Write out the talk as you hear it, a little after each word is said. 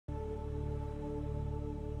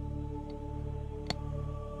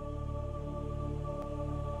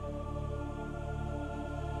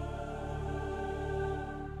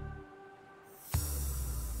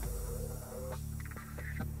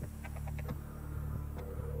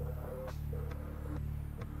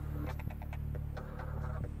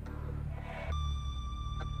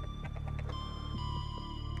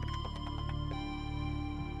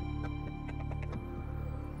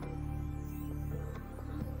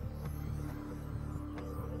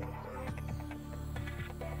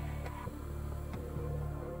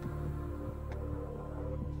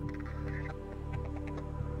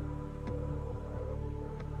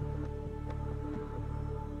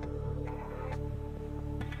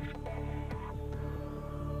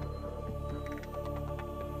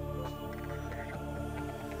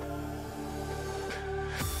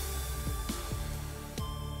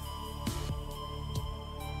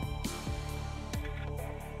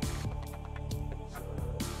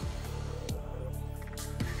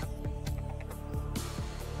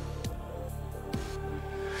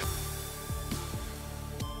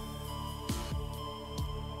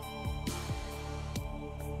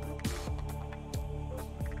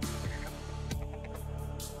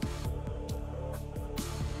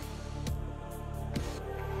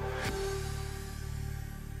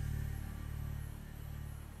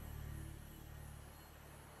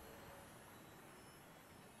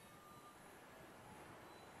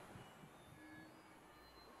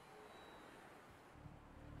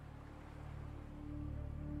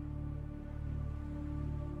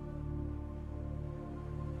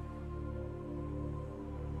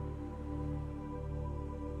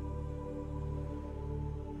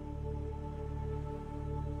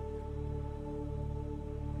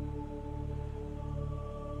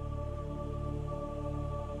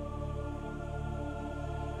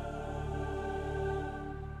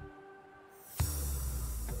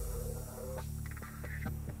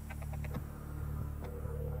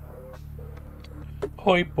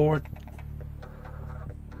Hoi board.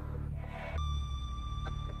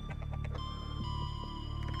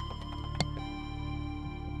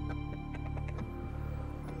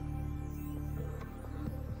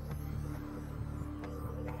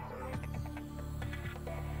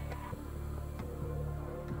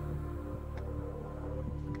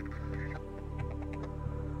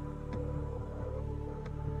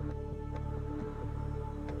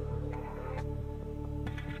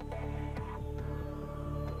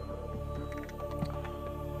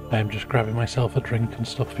 I'm just grabbing myself a drink and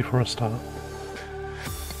stuff before I start.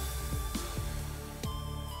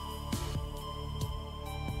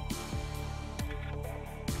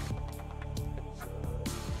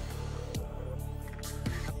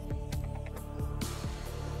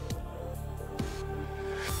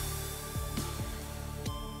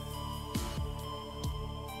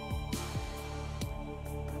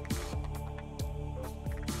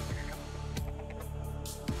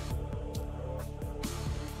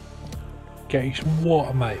 Get you some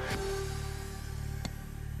water, mate.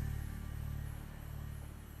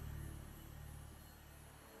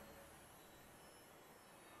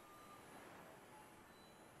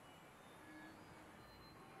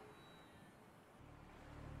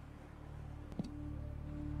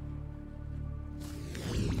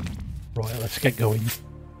 Right, let's get going.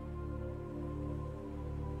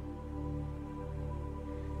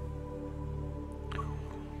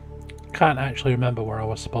 Can't actually remember where I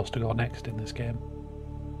was supposed to go next in this game.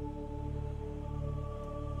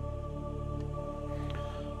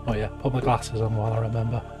 Oh yeah, put my glasses on while I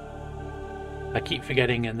remember. I keep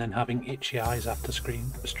forgetting and then having itchy eyes after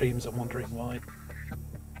streams and wondering why.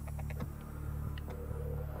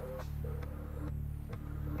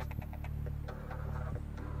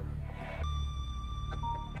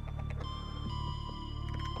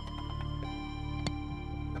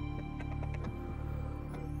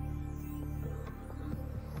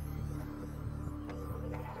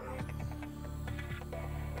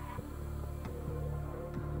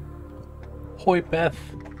 Hoi Beth.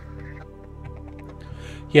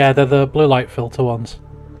 Yeah, they're the blue light filter ones.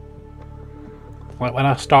 Like when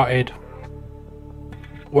I started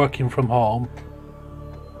working from home,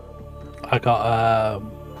 I got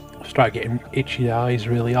started getting itchy eyes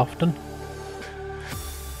really often.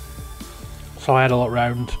 So I had a look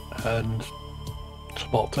round and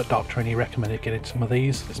spoke to a doctor and he recommended getting some of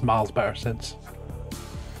these. It's miles better since.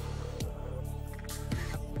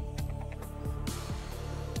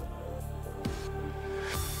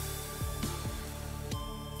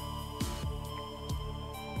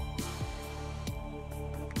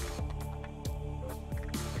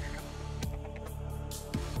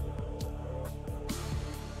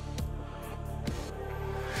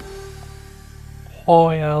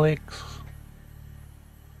 Hoi Alex.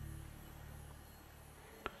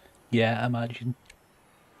 Yeah, imagine.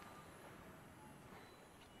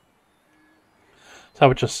 So I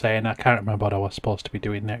was just saying, I can't remember what I was supposed to be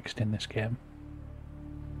doing next in this game.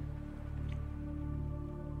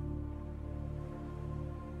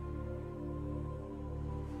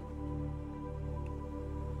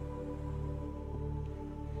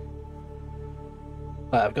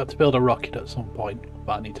 I've got to build a rocket at some point,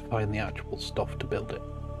 but I need to find the actual stuff to build it.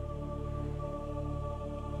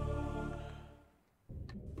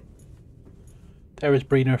 There is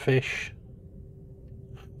Breener fish.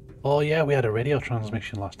 Oh yeah, we had a radio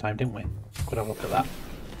transmission last time, didn't we? Could have a look at that.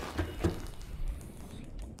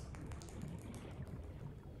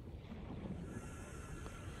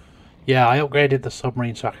 Yeah, I upgraded the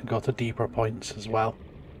submarine so I can go to deeper points as well.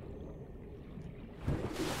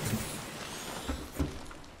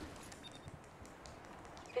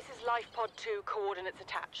 Pod 2 coordinates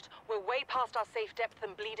attached. We're way past our safe depth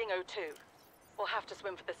and bleeding O2. We'll have to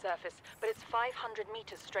swim for the surface, but it's 500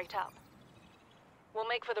 meters straight up. We'll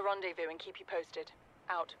make for the rendezvous and keep you posted.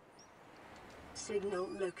 Out. Signal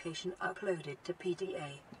location uploaded to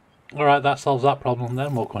PDA. Alright, that solves that problem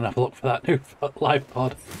then. We'll go and have a look for that new live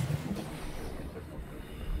pod.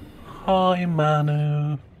 Hi,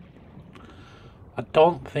 Manu. I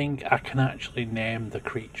don't think I can actually name the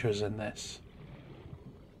creatures in this.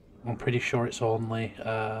 I'm pretty sure it's only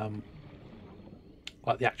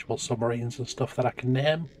like the actual submarines and stuff that I can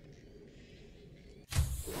name.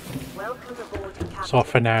 Welcome aboard, Captain. So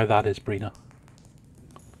for now that is Brina.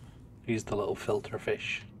 He's the little filter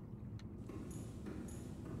fish.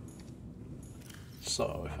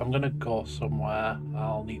 So if I'm gonna go somewhere,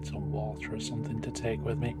 I'll need some water or something to take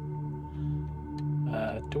with me.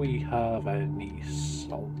 Do we have any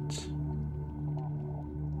salt?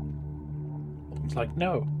 Looks like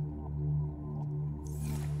no.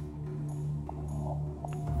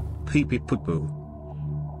 Pee pee poo poo.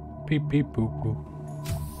 Beep beep boop boop.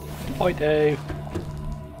 Hi Dave.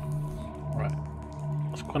 Right.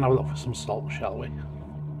 Let's go and have a look for some salt, shall we?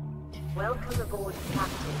 Welcome aboard,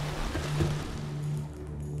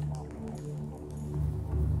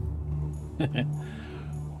 Captain.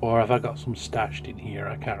 Or have I got some stashed in here?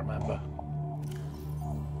 I can't remember.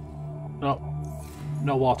 No.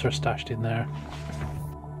 No water stashed in there.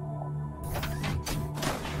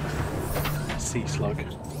 Sea slug.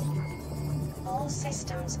 All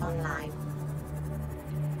systems online.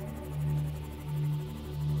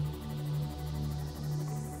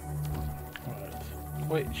 Right.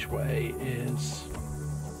 Which way is...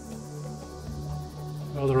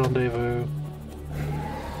 Oh, the rendezvous.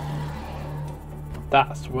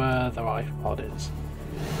 That's where the life pod is.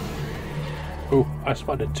 Oh, I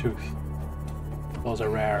spotted a tooth. Those are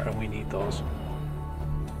rare and we need those.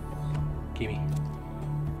 Gimme.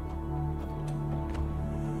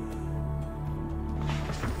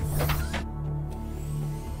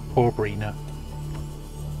 Poor Brina.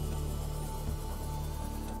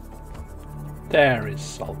 There is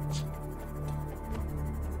salt.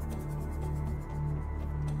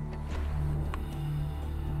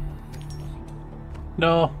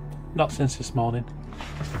 No, not since this morning.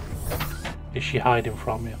 Is she hiding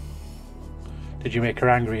from you? Did you make her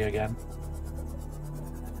angry again?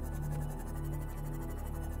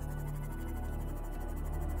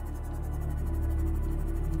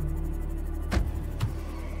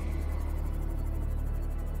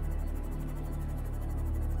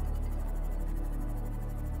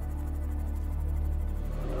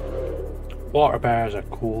 Water bears are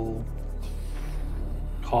cool.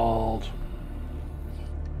 Called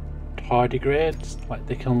tardigrades. Like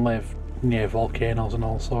they can live near volcanoes and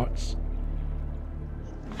all sorts.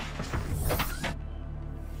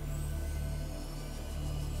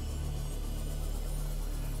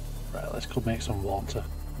 Right, let's go make some water.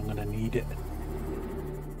 I'm gonna need it.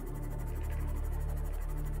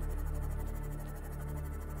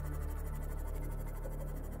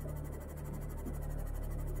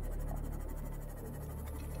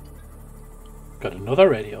 Got another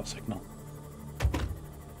radio signal.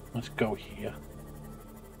 Let's go here.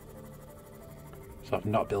 So I've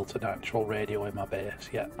not built an actual radio in my base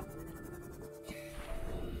yet.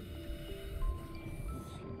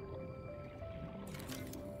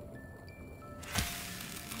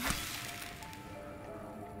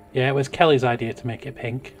 Yeah, it was Kelly's idea to make it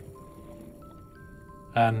pink.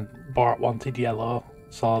 And Bart wanted yellow,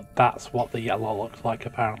 so that's what the yellow looks like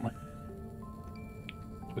apparently.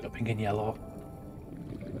 So we got pink and yellow.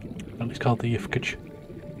 And it's called the Yufkaj.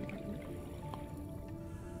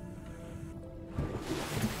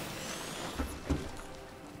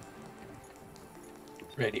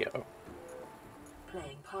 Radio.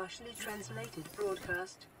 Playing partially translated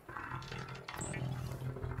broadcast.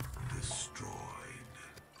 Destroyed.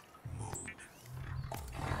 Mode.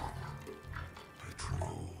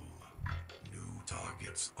 Patrol. New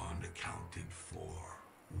targets unaccounted for.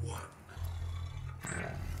 1.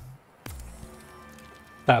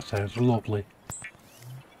 That sounds lovely.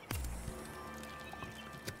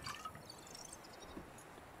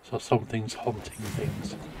 So something's hunting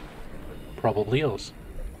things. Probably us.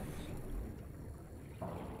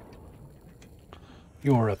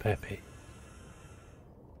 You're a Peppy.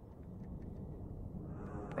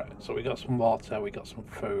 Right, so we got some water, we got some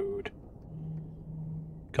food.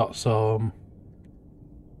 Got some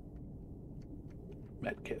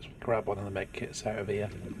medkits. We grab one of the medkits out of here.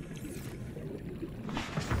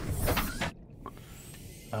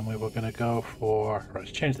 And we were going to go for... Let's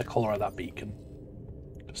change the colour of that beacon.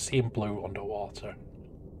 Seeing blue underwater.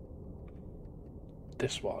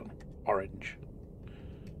 This one, orange.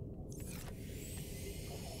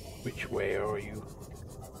 Which way are you?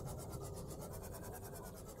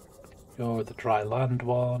 You're the dry land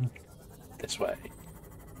one. This way.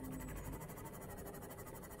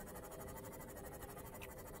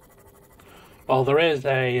 Well, there is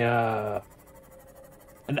a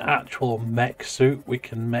an actual mech suit we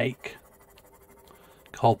can make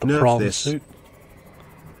called the prawn suit.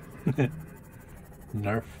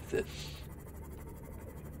 Nerf this.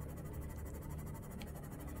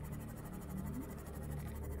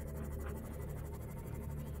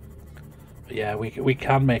 But yeah, we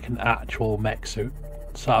can make an actual mech suit,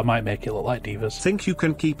 so I might make it look like Divas. Think you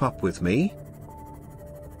can keep up with me?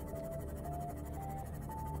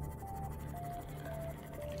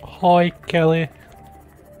 Hi, Kelly.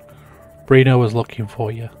 Brino was looking for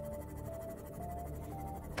you.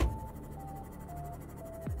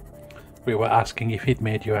 We were asking if he'd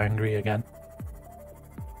made you angry again.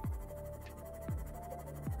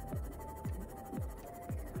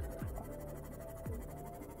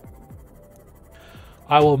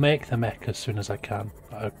 I will make the mech as soon as I can.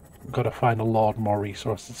 I've got to find a lot more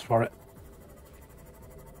resources for it.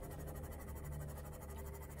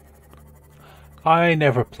 I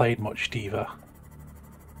never played much Diva,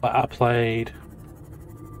 but I played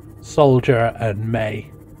Soldier and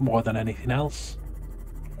May more than anything else.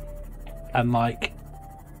 And like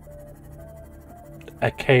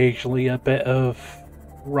occasionally a bit of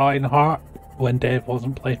Reinhardt when Dave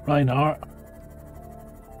wasn't playing Reinhardt.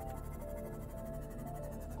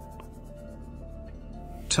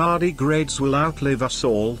 Tardigrades will outlive us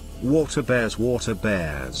all. Water bears, water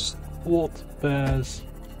bears. Water bears.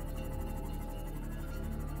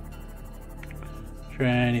 Is there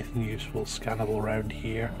anything useful scannable around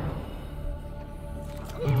here?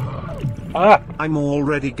 Ah! I'm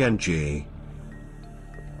already Genji.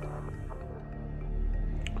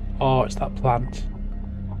 Oh, it's that plant.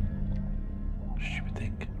 Stupid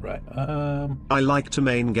thing. Right, I like to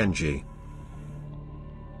main Genji.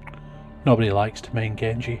 nobody likes to main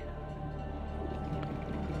Genji.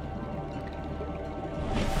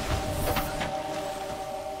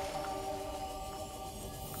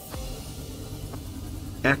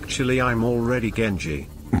 Actually, I'm already Genji.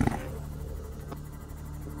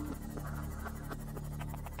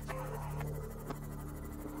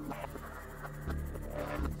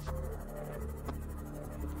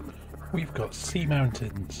 We've got sea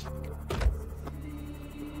mountains.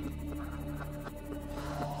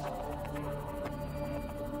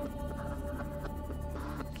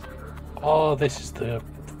 Oh, this is the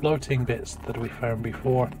floating bits that we found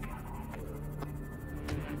before.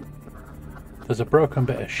 There's a broken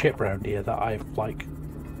bit of ship round here that I've, like,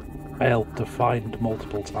 failed to find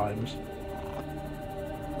multiple times.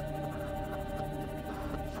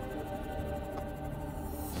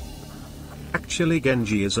 Actually,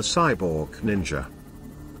 Genji is a cyborg ninja.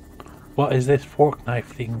 What is this fork knife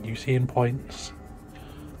thing you see in points?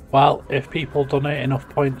 Well, if people donate enough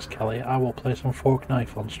points, Kelly, I will play some fork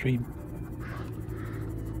knife on stream.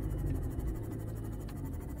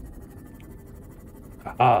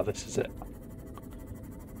 Ah, this is it.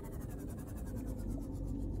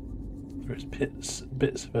 There's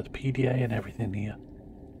bits of a PDA and everything here.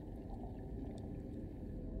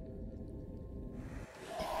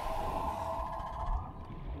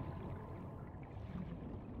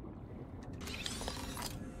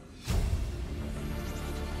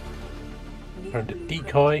 Found a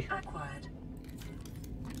decoy.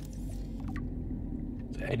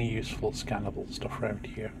 Is there any useful scannable stuff around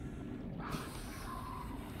here?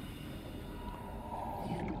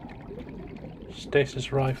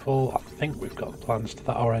 Stasis rifle. I think we've got plans to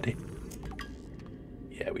that already.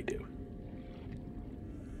 Yeah, we do.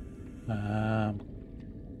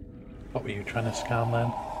 What were you trying to scan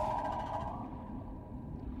then?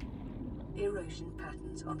 Erosion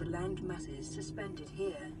patterns on the land masses suspended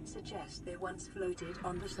here suggest they once floated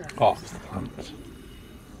on the surface. Oh, it's the plants.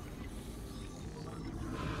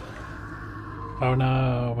 Oh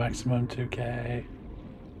no, maximum 2k.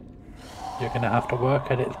 You're gonna have to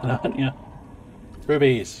work at it then, aren't you?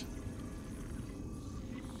 Rubies!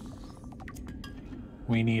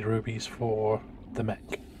 We need rubies for the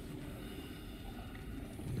mech.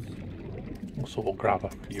 So we'll grab a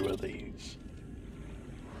few of these.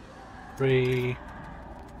 3,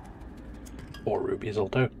 4 rubies will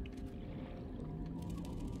do.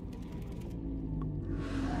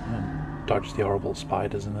 And dodge the horrible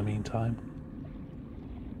spiders in the meantime.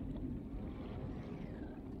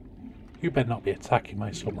 You better not be attacking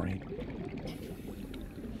my submarine.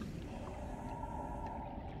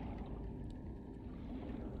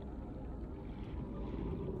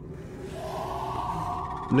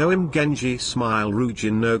 No im Genji smile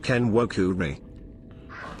Rujin no Ken Wokuri.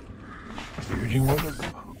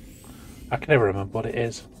 I can never remember what it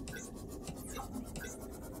is.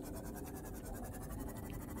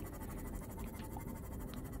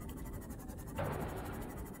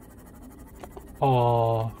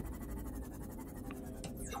 Oh,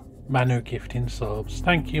 Manu gifting subs.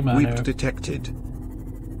 Thank you, Manu. We've detected.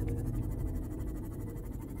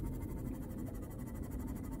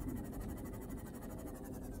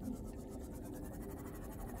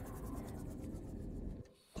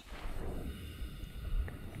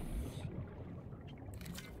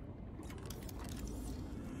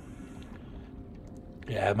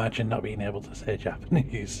 Yeah, imagine not being able to say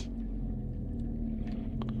Japanese.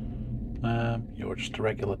 You're just a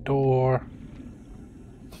regular door.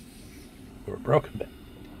 You're a broken bit.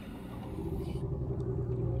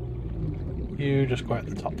 You just go out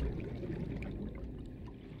the top.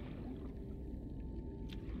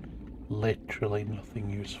 Literally nothing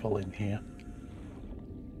useful in here.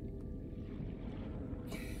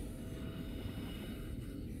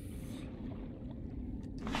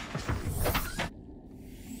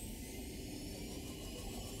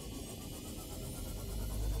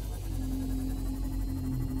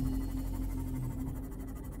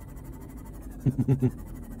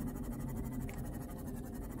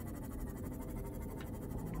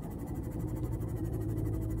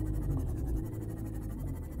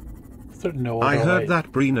 Is there no I other heard way?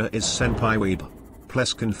 that Brina is Senpai Weeb.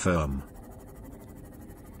 Please confirm.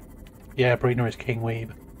 Yeah, Brina is King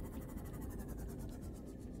Weeb.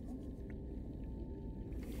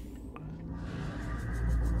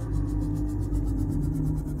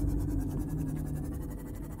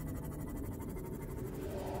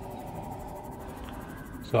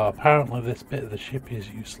 So apparently this bit of the ship is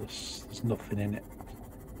useless. There's nothing in it.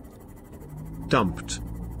 Dumped.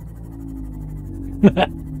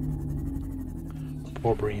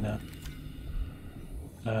 Poor Brina.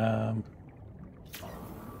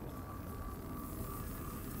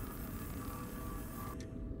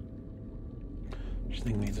 This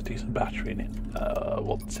thing needs a decent battery in it.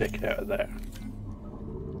 We'll take it out of there.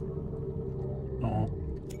 Oh,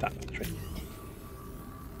 that battery.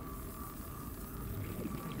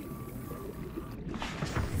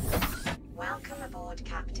 Welcome aboard,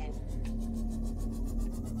 Captain.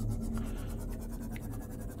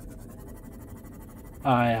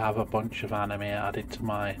 I have a bunch of anime added to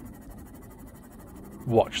my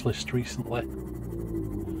watch list recently.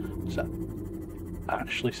 So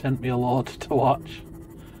actually sent me a lot to watch.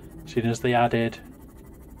 As soon as they added,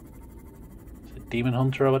 is it Demon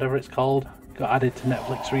Hunter or whatever it's called, got added to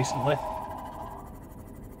Netflix recently.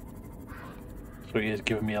 So he has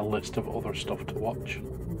given me a list of other stuff to watch.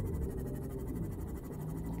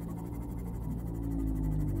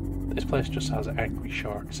 This place just has angry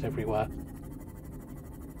sharks everywhere.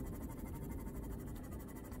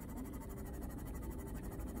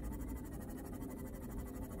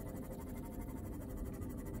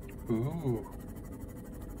 Ooh.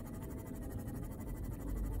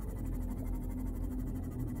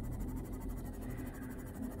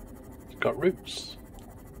 It's got roots.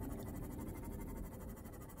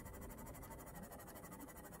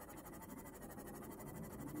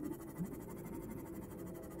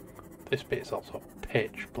 This bit is also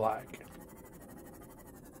pitch black.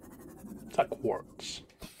 It's like quartz.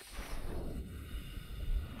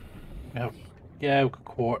 We have, yeah, we've got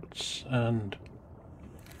quartz and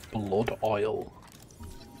blood oil.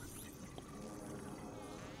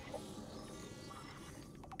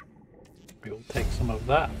 We will take some of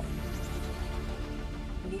that.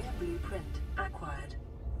 Near blueprint acquired.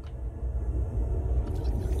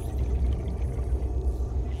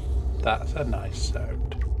 That's a nice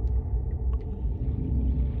sound.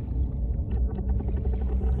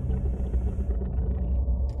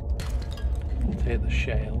 We'll take the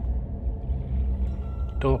shale.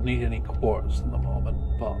 Don't need any quartz at the moment,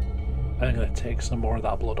 but I'm going to take some more of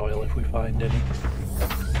that blood oil if we find any.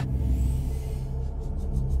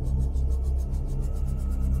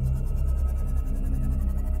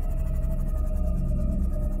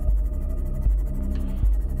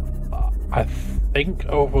 I think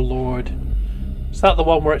Overlord... Is that the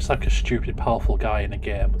one where it's like a stupid powerful guy in a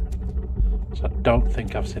game? So I don't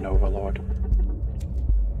think I've seen Overlord.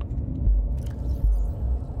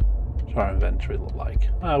 What's our inventory look like?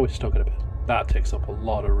 Oh, we've still got a bit. That takes up a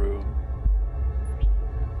lot of room.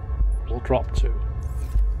 We'll drop 2.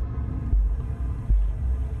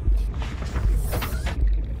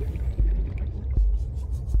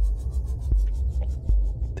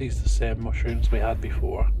 These are the same mushrooms we had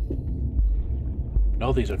before.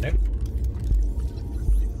 No, these are new.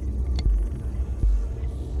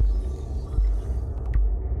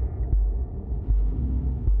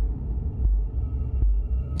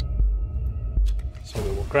 So we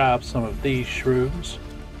will grab some of these shrooms.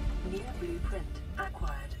 Near blueprint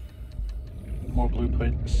acquired. More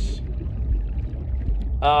blueprints.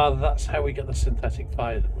 Ah, that's how we get the synthetic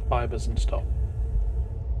fibers and stuff.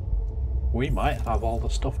 We might have all the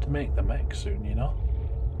stuff to make the mech soon, you know?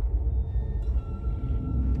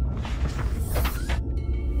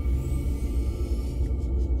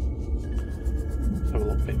 Let's have a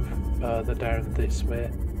little bit further down this way.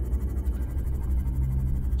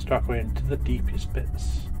 Start going into the deepest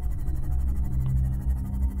bits.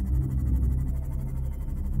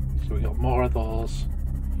 So we got more of those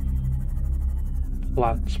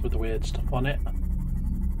plants with the weird stuff on it.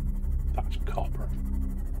 That's copper.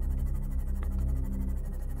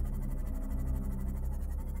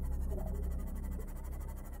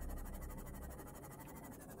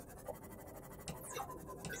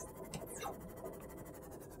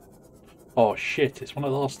 Oh shit, it's one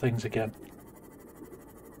of those things again.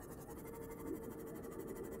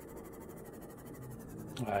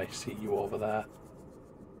 I see you over there.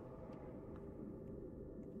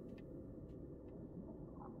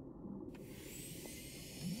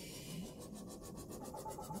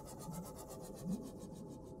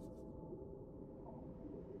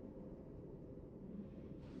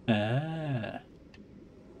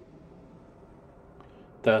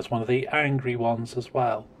 there's one of the angry ones as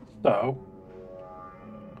well. So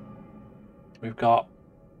we've got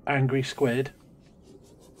angry squid,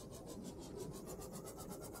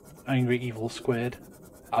 angry evil squid,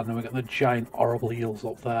 and then we've got the giant horrible eels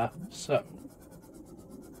up there. So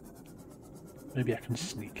maybe I can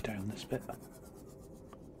sneak down this bit.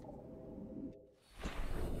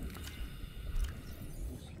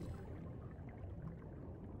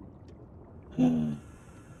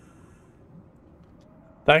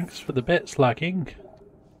 Thanks for the bits, lagging.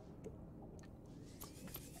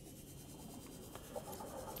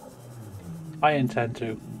 I intend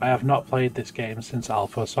to. I have not played this game since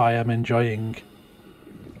Alpha, so I am enjoying.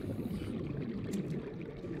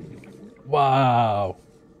 Wow.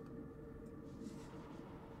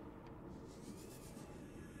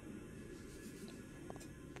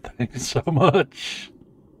 Thanks so much.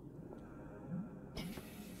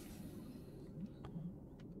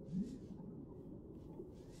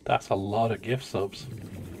 That's a lot of gift subs.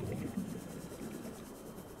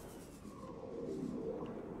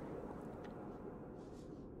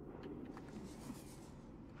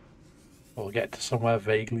 We'll get to somewhere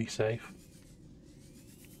vaguely safe.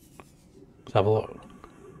 Let's have a look.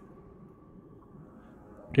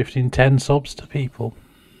 Gifting 10 subs to people.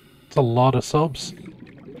 It's a lot of subs.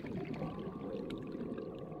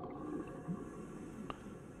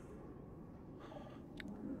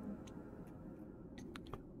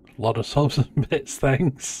 A lot of subs and bits,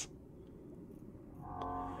 thanks.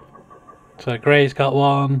 So Gray's got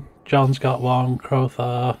one, John's got one,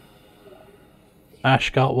 Crowthar,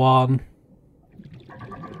 Ash got one.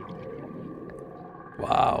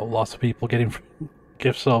 Wow, lots of people getting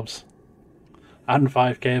gift subs. And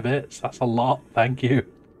 5k bits, that's a lot, thank you.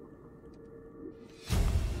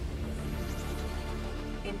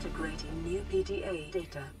 Integrating new PDA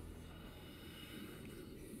data.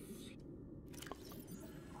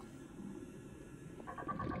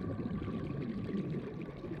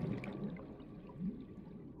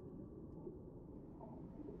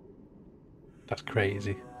 That's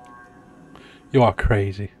crazy. You are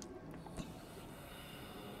crazy.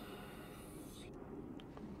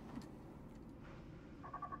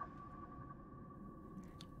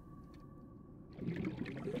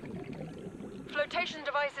 Flotation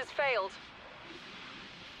devices failed.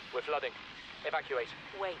 We're flooding. Evacuate.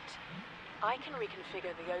 Wait. I can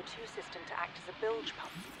reconfigure the O2 system to act as a bilge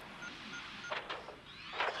pump.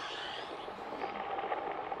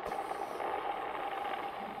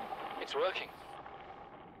 It's working.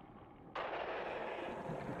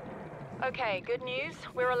 Okay, good news.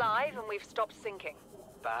 We're alive and we've stopped sinking.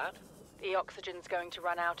 Bad? The oxygen's going to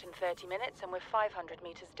run out in 30 minutes and we're 500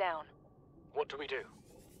 meters down. What do we do?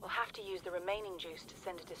 We'll have to use the remaining juice to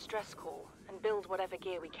send a distress call and build whatever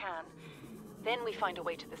gear we can. Then we find a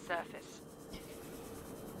way to the surface.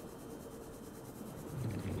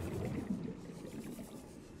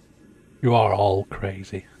 You are all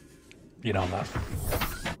crazy. You know that.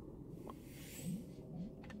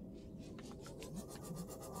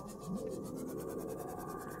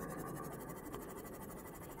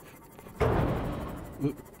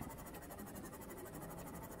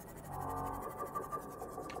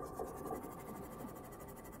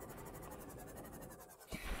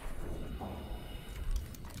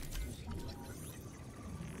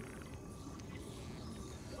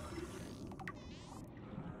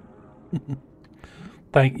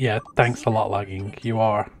 Thanks a lot, lagging. You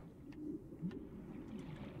are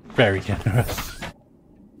very generous.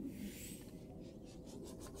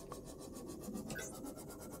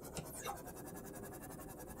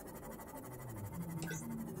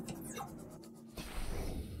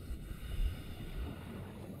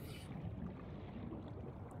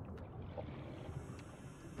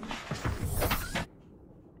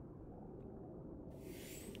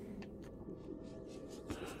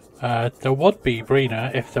 There would be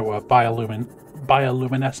Brina if there were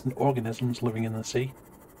bioluminescent organisms living in the sea.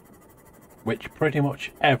 Which pretty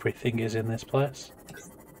much everything is in this place.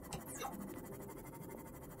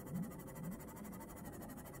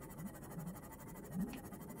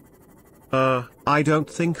 I don't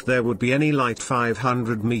think there would be any light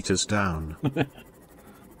 500 meters down.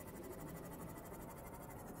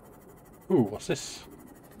 Ooh, what's this?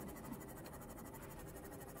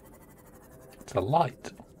 It's a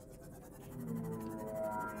light.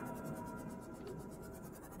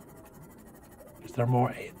 Is there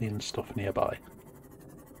more alien stuff nearby?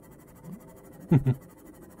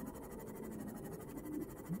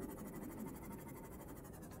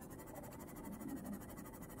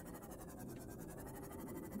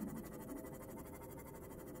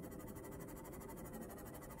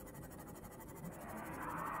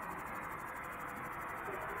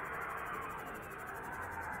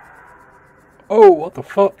 Oh, what the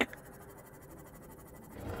fuck?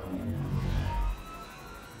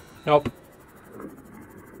 Nope.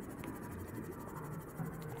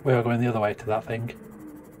 We are going the other way to that thing.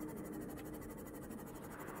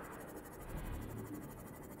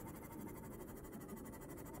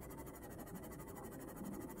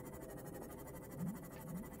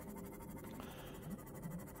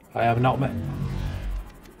 I have not met...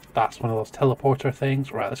 That's one of those teleporter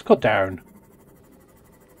things. Right, let's go down.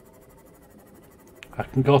 I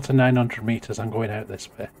can go to 900 meters. I'm going out this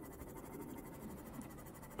way.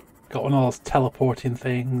 Got one of those teleporting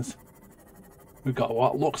things. We've got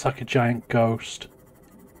what looks like a giant ghost.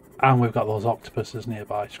 And we've got those octopuses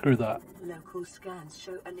nearby. Screw that. Local scans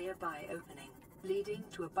show a nearby opening, leading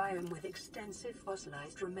to a biome with extensive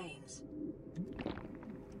fossilized remains.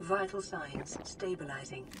 Vital signs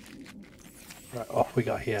stabilizing. Right, off we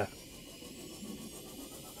got here.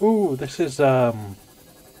 Ooh, this is,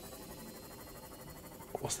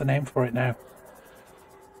 what's the name for it now?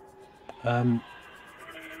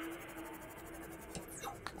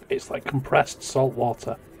 It's like compressed salt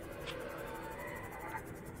water.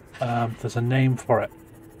 There's a name for it.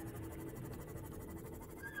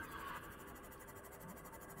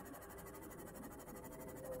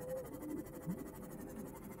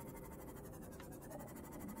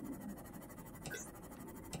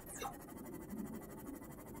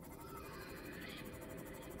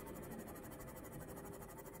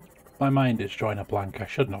 My mind is drawing a blank. I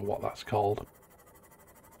should know what that's called.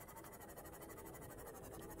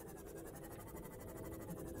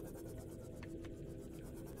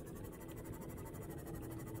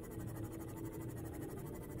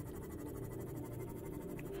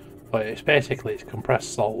 But it's basically it's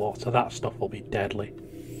compressed salt water. That stuff will be deadly.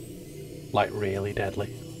 Like really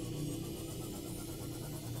deadly.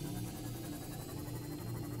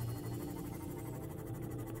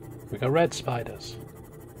 We got red spiders.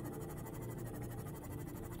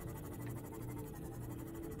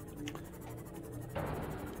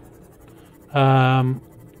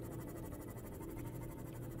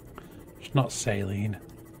 It's not saline.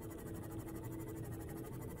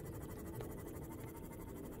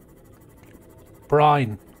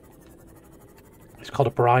 Brine. It's called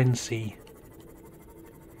a brine sea.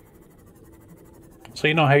 So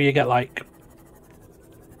you know how you get like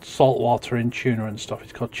salt water in tuna and stuff?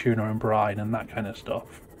 It's called tuna and brine and that kind of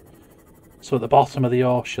stuff. So at the bottom of the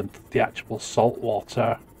ocean, the actual salt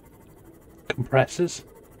water compresses.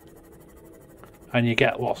 And you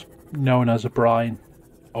get what's known as a brine,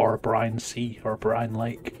 or a brine sea, or a brine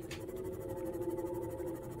lake.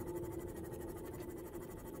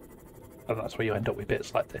 And that's where you end up with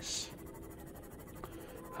bits like this.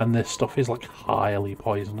 And this stuff is like highly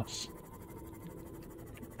poisonous.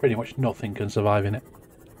 Pretty much nothing can survive in it.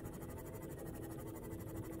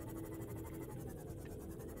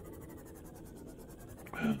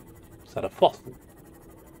 Is that a fossil?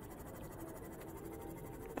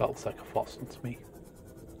 That looks like a fossil to me.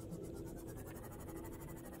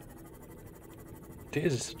 It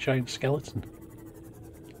is, it's a giant skeleton.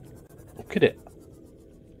 Look at it.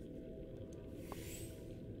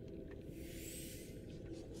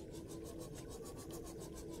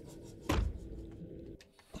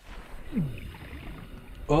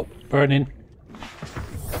 Oh, burning.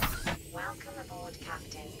 Welcome aboard,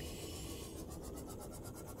 Captain.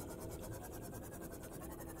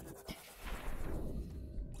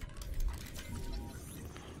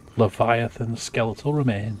 Leviathan skeletal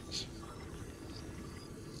remains.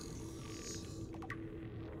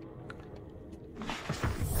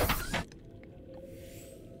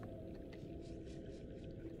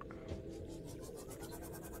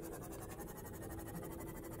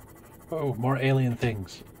 Oh, more alien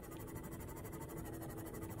things.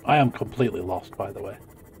 I am completely lost, by the way.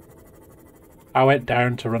 I went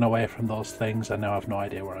down to run away from those things and now I have no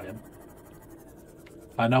idea where I am.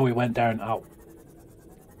 I know we went down out.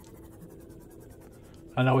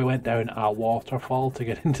 I know we went down a waterfall to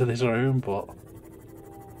get into this room, but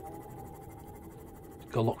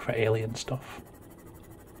go look for alien stuff.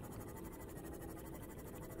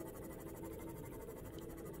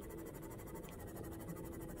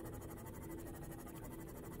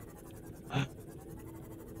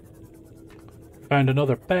 Found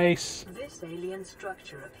another base. This alien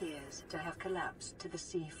structure appears to have collapsed to the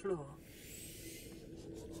sea floor.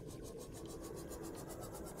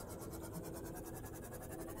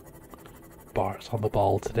 Bart's on the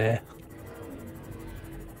ball today.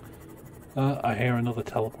 I hear another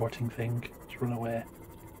teleporting thing. Let's run away.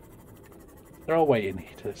 They're all waiting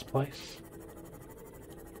here to this place.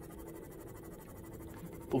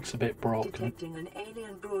 Looks a bit broken. Detecting an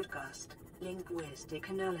alien broadcast. Linguistic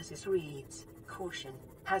analysis reads, Caution,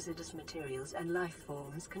 hazardous materials and life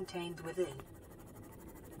forms contained within.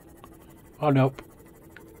 Oh nope.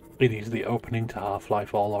 It is the opening to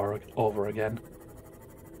Half-Life all over again.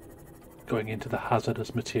 Going into the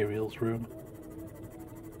hazardous materials room.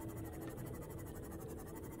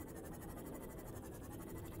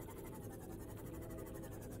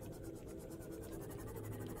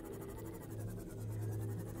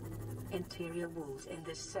 Interior walls in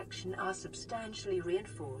this section are substantially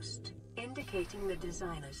reinforced, indicating the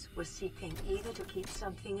designers were seeking either to keep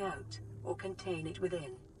something out or contain it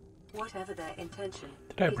within. Whatever their intention.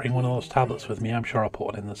 Did I bring one of those tablets with me? I'm sure I put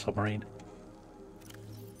one in the submarine.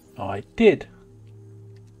 Oh, I did.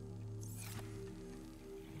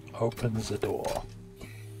 Opens the door.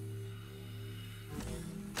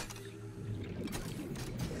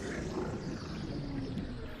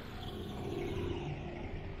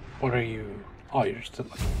 What are you? Oh, you're just a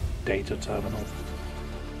data terminal.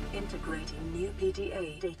 Integrating new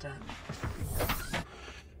PDA data.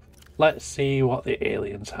 Let's see what the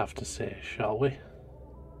aliens have to say, shall we?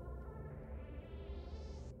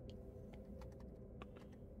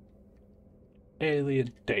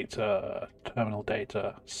 Alien data, terminal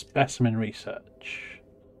data, specimen research.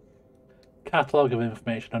 Catalogue of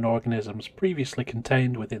information on organisms previously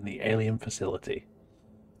contained within the alien facility.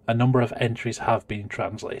 A number of entries have been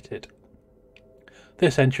translated.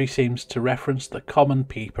 This entry seems to reference the common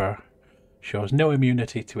peeper, shows no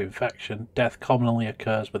immunity to infection, death commonly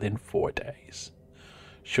occurs within 4 days.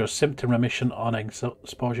 Shows symptom remission on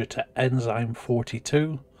exposure to enzyme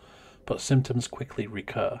 42, but symptoms quickly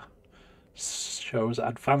recur. Shows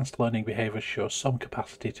advanced learning behaviour, shows some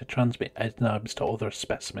capacity to transmit enzymes to other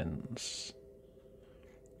specimens.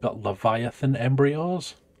 Got Leviathan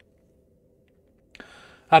embryos.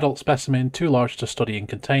 Adult specimen too large to study in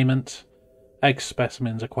containment. Egg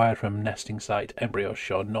specimens acquired from nesting site. Embryos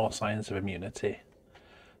show no signs of immunity.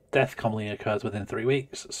 Death commonly occurs within 3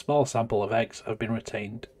 weeks. Small sample of eggs have been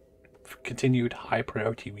retained for continued high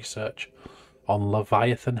priority research on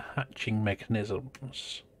Leviathan hatching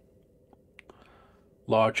mechanisms.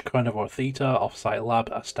 Large carnivore theta off-site lab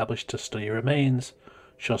established to study remains.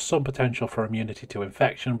 Shows some potential for immunity to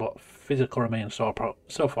infection, but physical remains so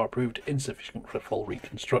far proved insufficient for full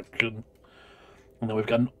reconstruction. And then we've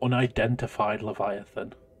got an unidentified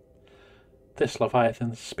Leviathan. This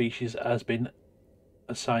Leviathan species has been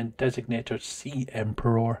assigned designator Sea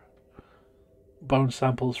Emperor. Bone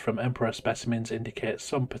samples from Emperor specimens indicate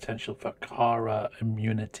some potential for Kara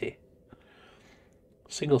immunity.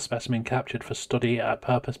 Single specimen captured for study at a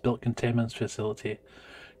purpose-built containment facility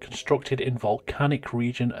constructed in volcanic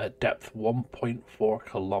region at depth 1.4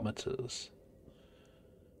 kilometers.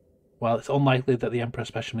 While it's unlikely that the Emperor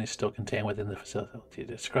specimen is still contained within the facility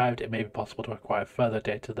described, it may be possible to acquire further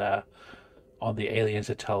data there on the aliens'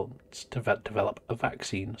 attempts to develop a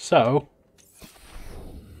vaccine. So,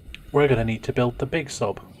 we're going to need to build the big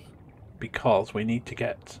sub, because we need to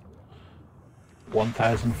get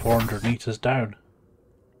 1,400 meters down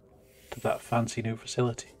to that fancy new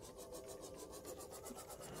facility.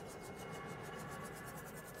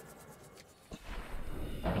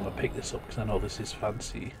 I'm going to pick this up because I know this is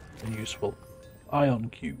fancy and useful. Ion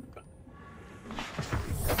cube.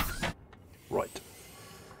 Right.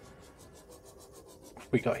 What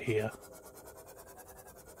have we got here?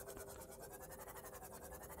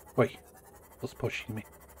 Wait, what's pushing me?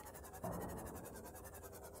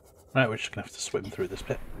 Right, we're just going to have to swim through this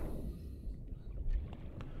bit.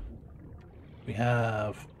 We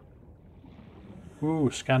have... Ooh,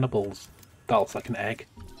 scannables. That looks like an egg.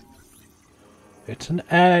 It's an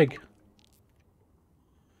egg!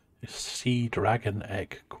 A sea dragon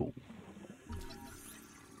egg. Cool.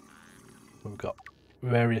 We've got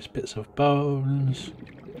various bits of bones.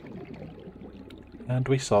 And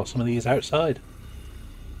we saw some of these outside.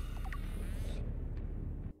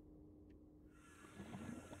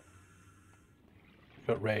 We've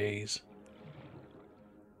got rays.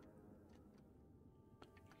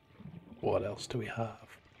 What else do we have?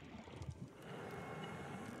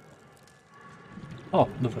 Oh,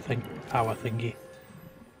 another thing. Power thingy.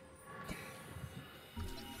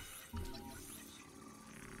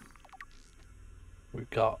 We've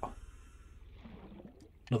got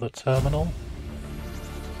another terminal.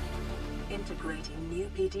 Integrating new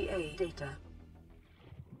PDA data.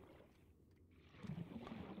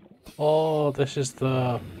 Oh, this is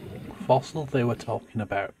the fossil they were talking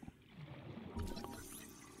about.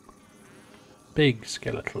 Big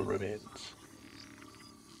skeletal remains.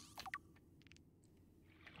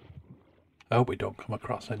 I hope we don't come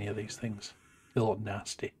across any of these things. They look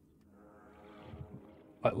nasty.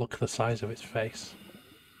 Like, look at the size of its face.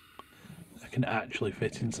 I can actually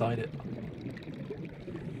fit inside it.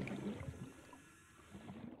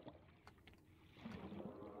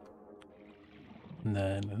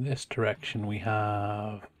 In this direction we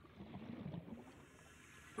have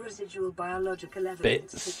Residual biological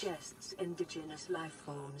evidence bits. suggests indigenous life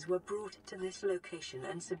forms were brought to this location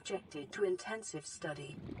and subjected to intensive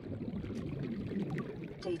study.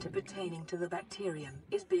 Data pertaining to the bacterium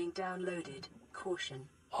is being downloaded. Caution.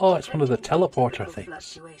 Oh, it's one of the Detecting teleporter atypical things.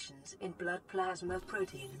 Fluctuations in blood plasma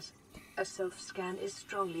proteins. A self-scan is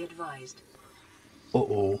strongly advised.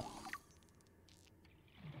 Uh-oh.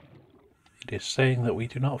 It is saying that we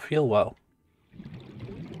do not feel well.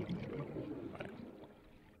 Right.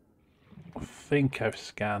 I think I've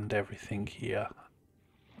scanned everything here.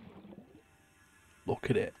 Look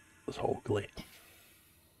at it. It's ugly.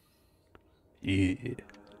 Yeah.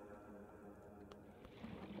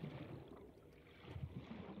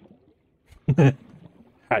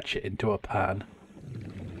 Hatch it into a pan.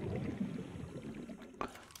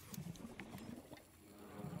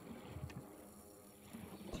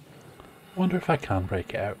 Wonder if I can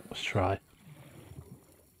break it out. Let's try.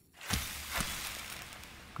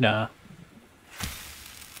 Nah.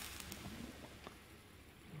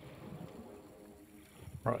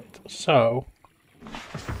 Right, so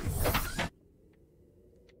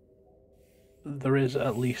there is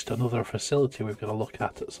at least another facility we've got to look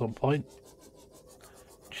at some point,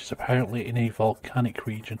 which is apparently in a volcanic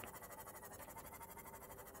region.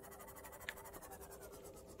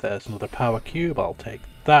 There's another power cube, I'll take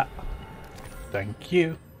that. Thank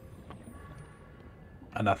you.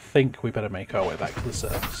 And I think we better make our way back to the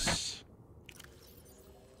surface.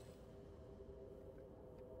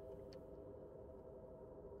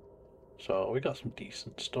 So we got some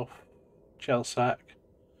decent stuff. Gel sack,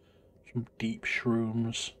 some deep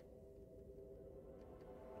shrooms,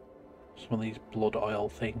 some of these blood oil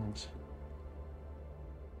things.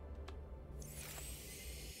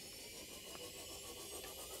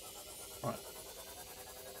 Right.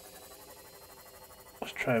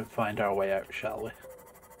 Let's try and find our way out, shall we?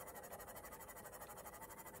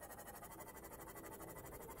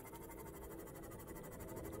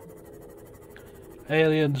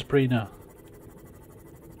 Aliens, Brina.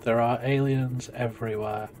 There are aliens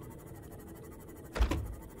everywhere.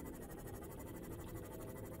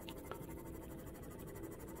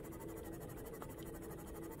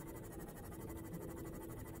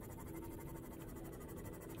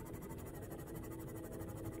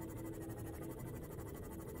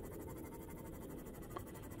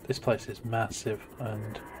 This place is massive,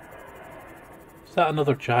 and is that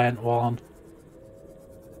another giant one?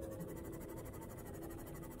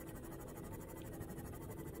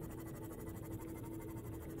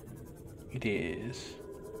 It is.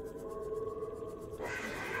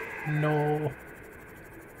 No.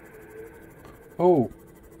 Oh.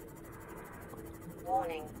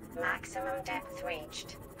 Warning, maximum depth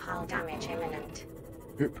reached. Hull damage imminent.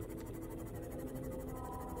 Oop.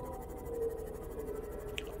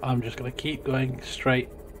 I'm just gonna keep going straight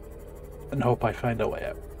and hope I find a way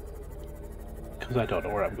out, because I don't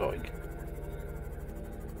know where I'm going.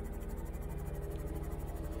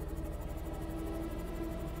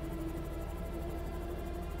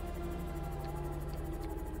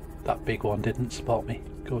 That big one didn't spot me.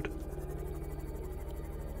 Good.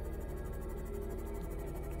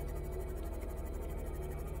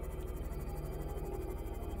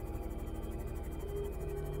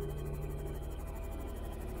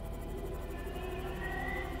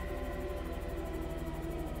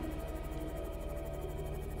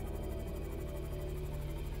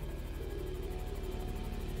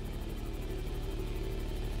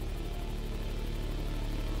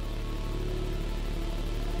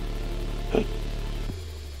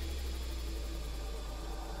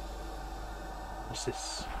 What's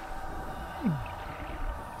this?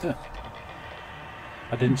 Huh.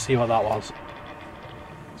 I didn't see what that was.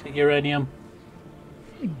 Is it uranium?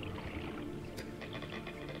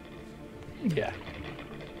 Yeah.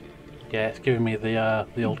 Yeah, it's giving me the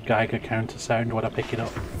old Geiger counter sound when I pick it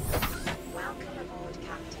up. Welcome aboard,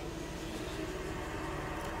 Captain.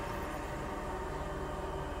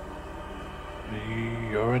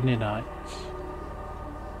 Uraninites.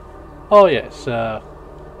 Oh yes,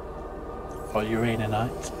 or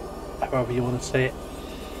uraninite, however you want to say it.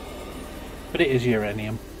 But it is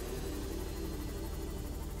uranium.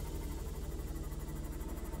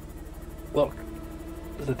 Look,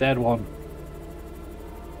 there's a dead one.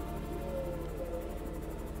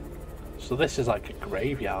 So this is like a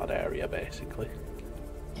graveyard area, basically.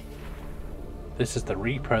 This is the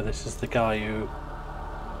Reaper. This is the guy who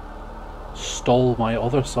stole my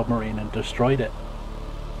other submarine and destroyed it.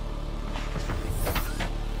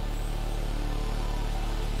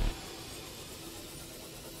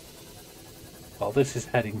 Well, Well, this is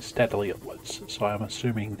heading steadily upwards, so I'm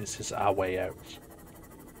assuming this is our way out.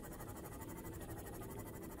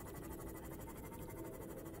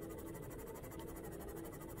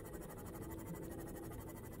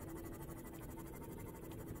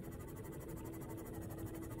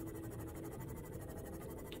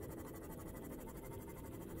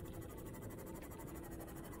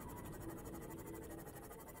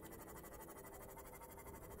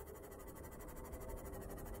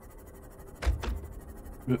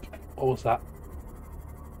 What was that?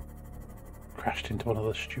 Crashed into one of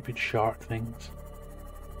those stupid shark things.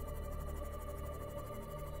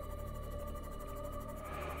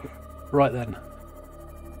 Right then.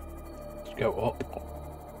 Let's go up.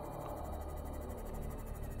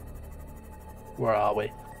 Where are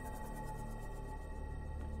we?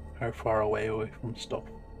 How far away are we from stuff?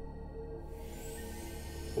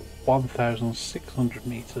 1,600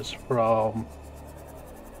 meters from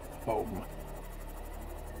home.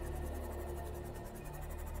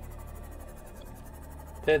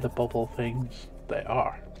 They're the bubble things. They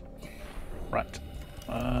are. Right.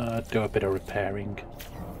 Do a bit of repairing.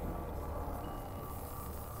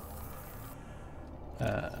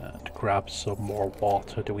 To grab some more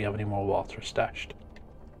water. Do we have any more water stashed?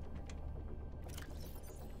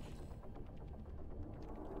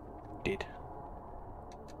 Did.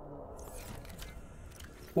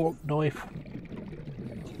 Fork knife.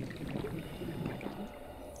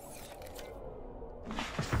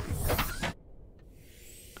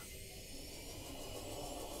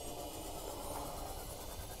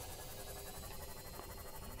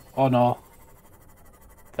 Oh no.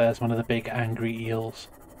 There's one of the big angry eels.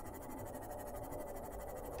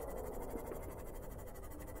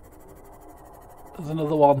 There's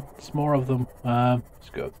another one. There's more of them.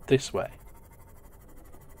 Let's go this way.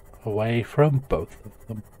 Away from both of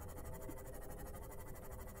them.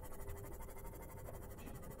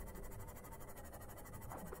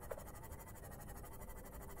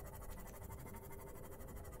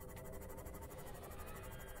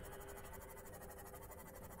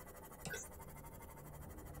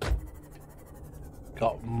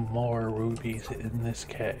 Got more rubies in this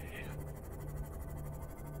cave.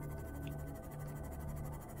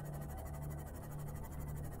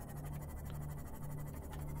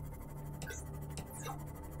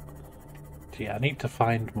 Yeah, I need to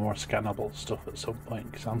find more scannable stuff at some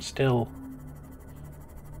point because I'm still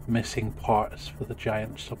missing parts for the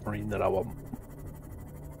giant submarine that I want.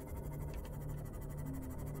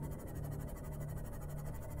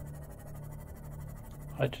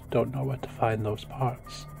 I just don't know where to find those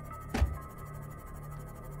parts.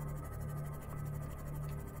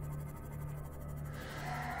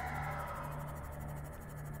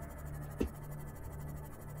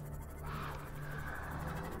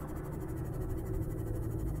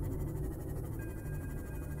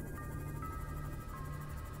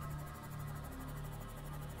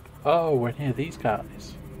 Oh, we're near these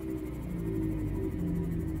guys.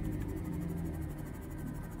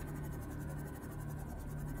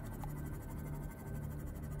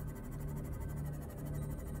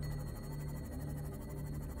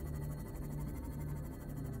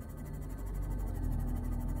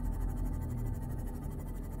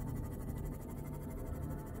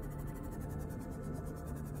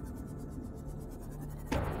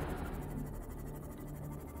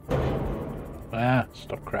 Ah,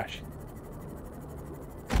 stop crashing.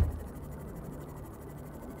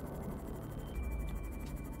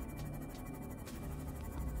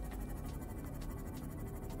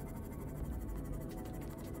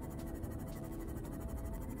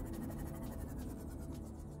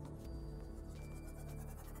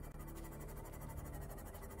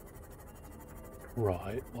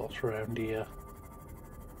 Right, what's around here?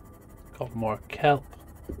 Got more kelp.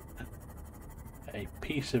 A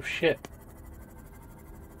piece of ship.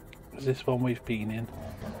 Is this one we've been in?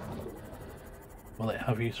 Will it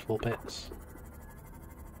have useful bits?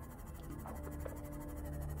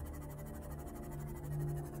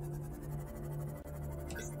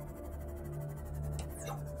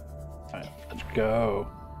 Right, let's go.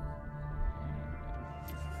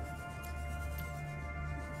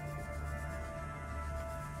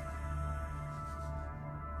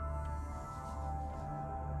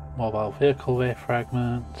 Mobile vehicle bay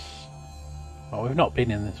fragments. Well, we've not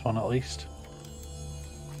been in this one at least.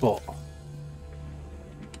 But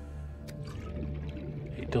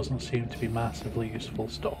it doesn't seem to be massively useful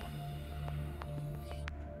stuff.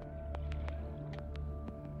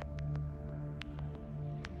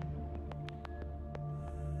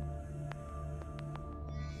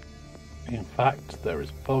 In fact, there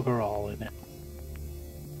is bugger all in it.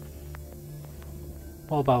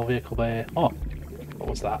 Mobile vehicle bay. Oh, What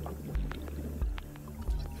was that?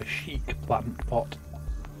 A chic plant pot.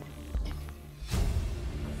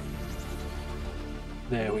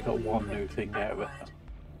 There, we got one new thing out of it.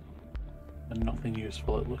 And nothing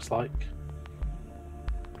useful, it looks like.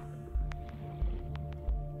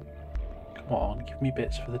 Come on, give me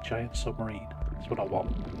bits for the giant submarine. That's what I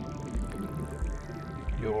want.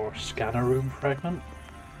 Your scanner room fragment.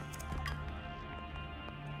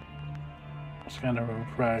 Scanner room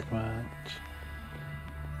fragment.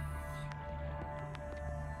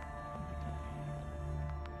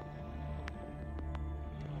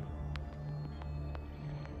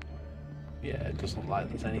 Yeah, it doesn't look like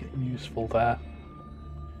there's anything useful there.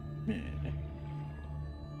 Yeah.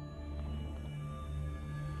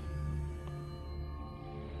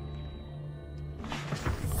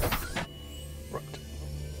 Right.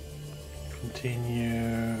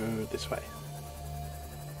 Continue this way.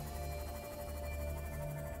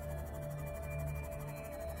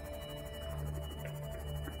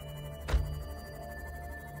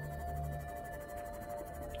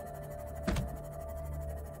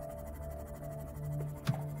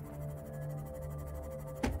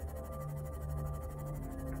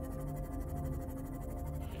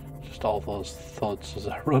 All those thuds as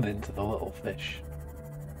I run into the little fish.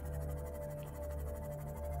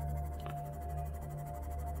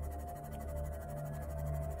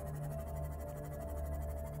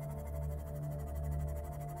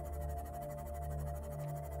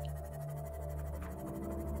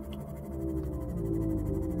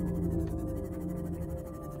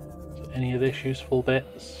 So any of this useful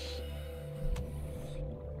bits?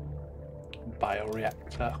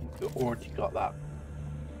 Bioreactor, we've already got that.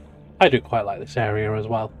 I do quite like this area as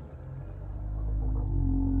well.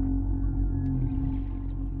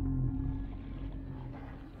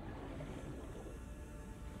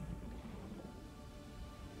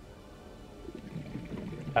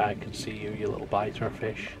 I can see you, you little biter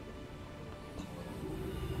fish.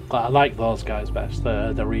 I like those guys best,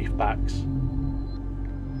 the reef backs.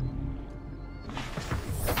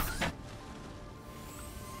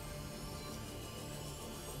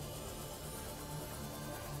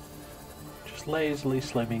 Lazily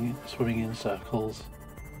swimming in circles.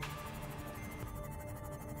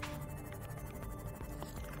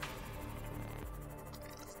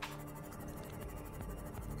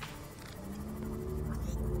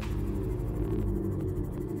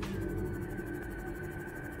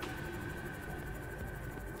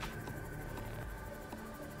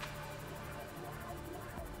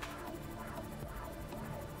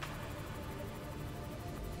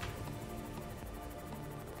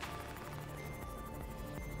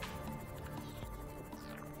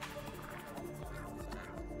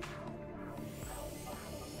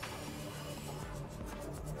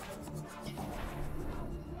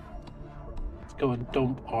 Go and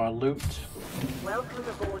dump our loot. Welcome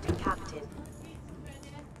aboard, Captain.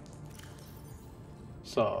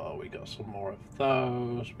 So we got some more of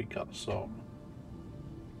those. We got some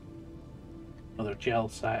another gel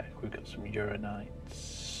sack. We got some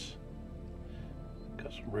uranites.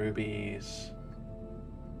 Got some rubies.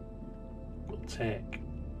 We'll take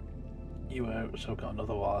you out. So I've got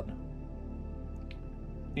another one.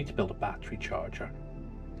 Need to build a battery charger.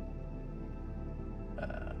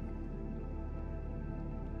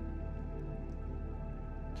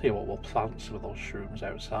 Tell you what, we'll plant some of those shrooms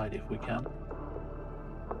outside if we can.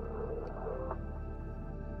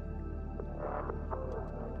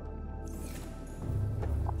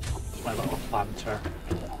 It's my little planter.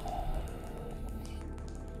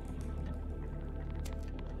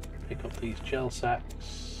 Pick up these gel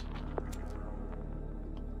sacks.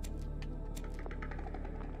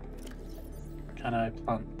 Can I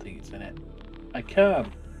plant these in it? I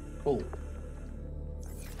can! Cool.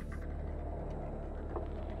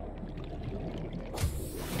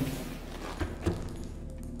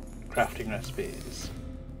 Crafting recipes.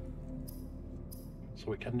 So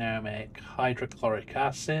we can now make hydrochloric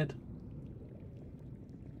acid,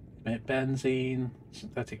 make benzene,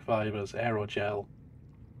 synthetic fibers, aerogel,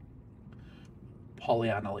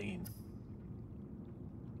 polyaniline.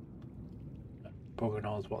 Bugger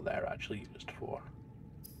knows what they're actually used for.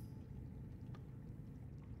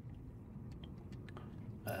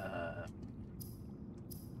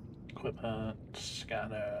 Equipment,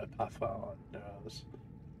 scanner, pathfinders.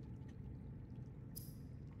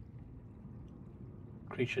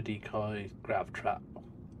 Creature decoy, grav trap,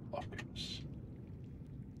 lockers.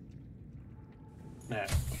 Now,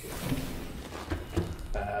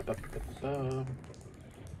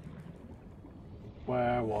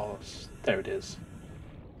 where was? There it is.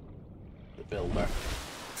 The builder.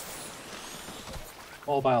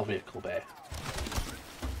 Mobile vehicle bay.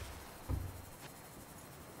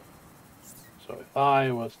 if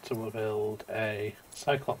I was to build a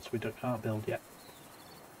Cyclops, we can't build yet.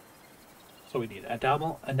 So we need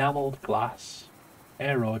enameled glass,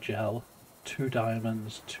 aerogel, 2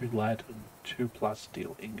 diamonds, 2 lead, and 2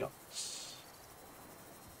 plasteel ingots.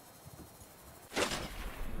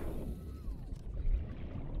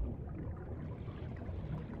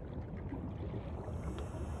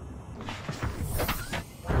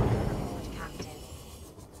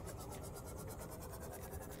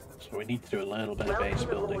 So we need to do a little bit of base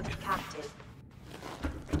building. Captain.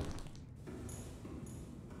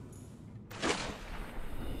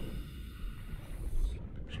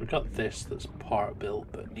 So we've got this that's part built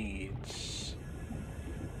that needs...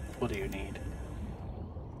 What do you need?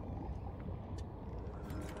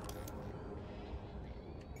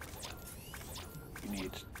 You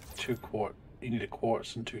need 2 quartz. You need a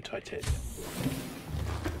quartz and 2 titanium.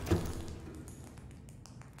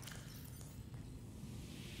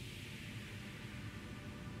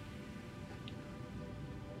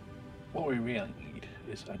 What we really need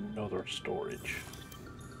is another storage.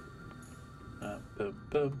 Boom,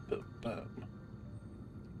 boom, boom, boom.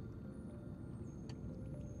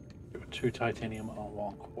 2 titanium and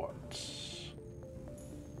 1 quartz.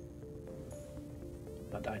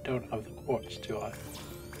 And I don't have the quartz, do I?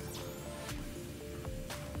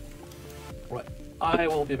 Right, I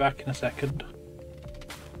will be back in a second.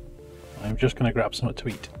 I'm just going to grab something to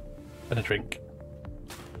eat and a drink.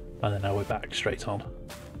 And then I'll be back straight on.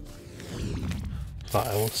 So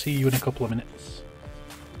I will see you in a couple of minutes.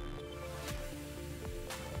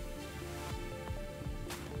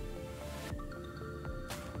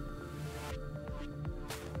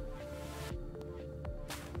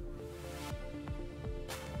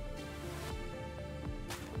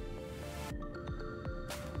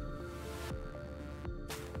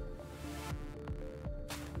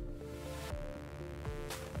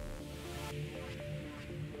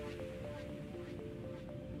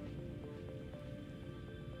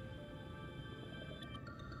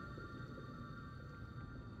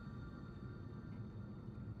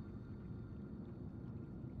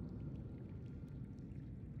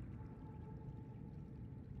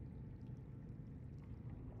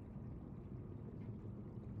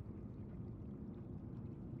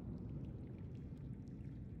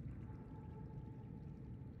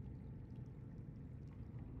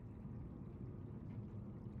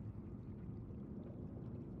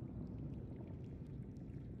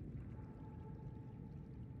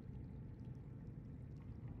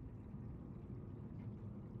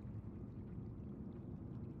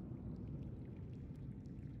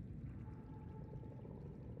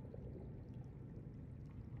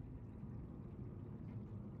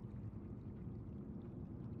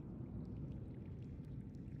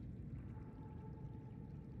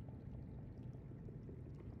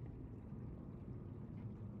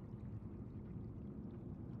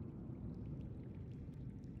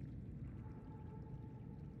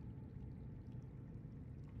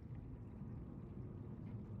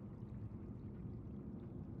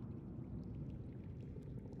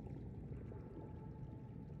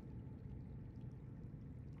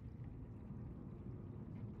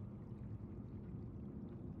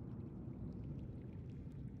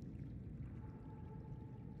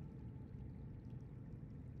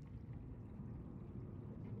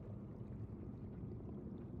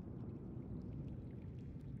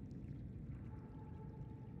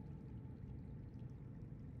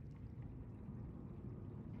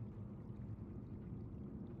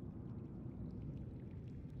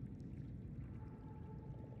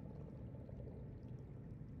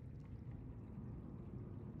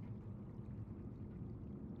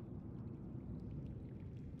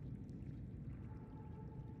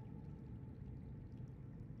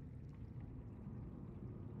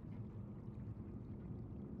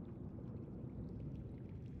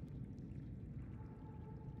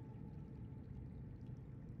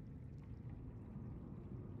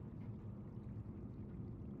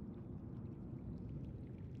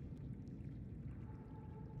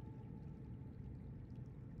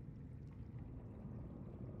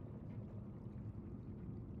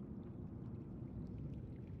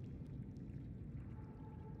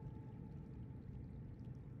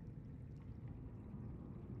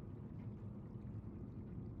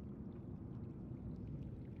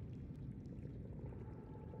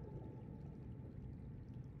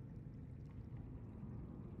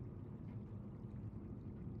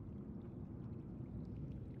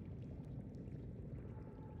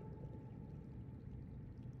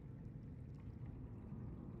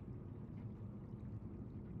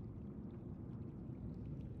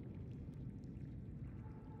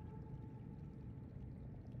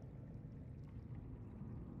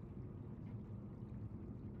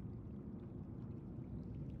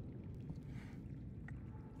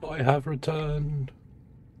 I have returned.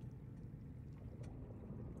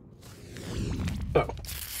 So,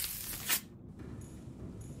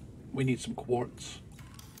 we need some quartz.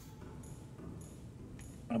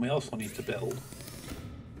 And we also need to build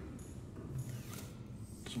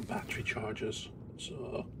some battery chargers.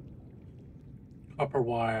 So, copper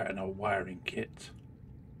wire and a wiring kit.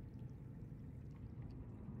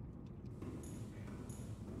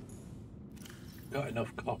 Got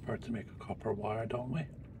enough copper to make a copper wire, don't we?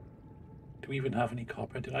 Do we even have any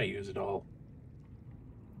copper? Did I use it all?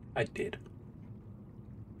 I did.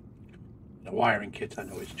 The wiring kit I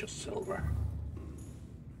know is just silver.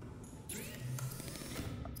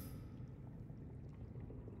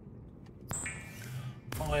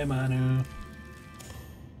 Hi Manu.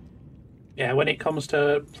 Yeah, when it comes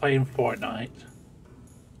to playing Fortnite,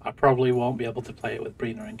 I probably won't be able to play it with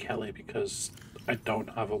Brina and Kelly because I don't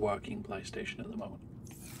have a working PlayStation at the moment.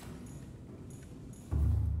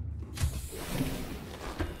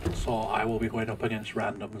 So I will be going up against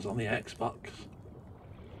randoms on the Xbox.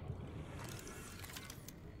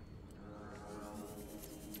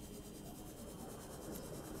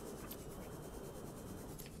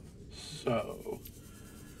 So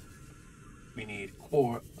we need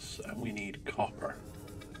quartz and we need copper.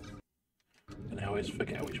 And I always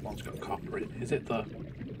forget which one's got copper in. Is it the...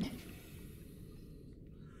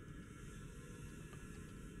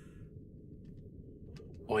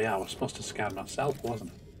 Oh yeah, I was supposed to scan myself,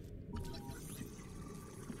 wasn't I?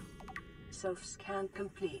 Self-scan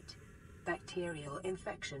complete. Bacterial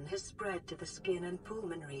infection has spread to the skin and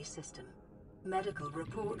pulmonary system. Medical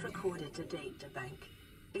report recorded to databank.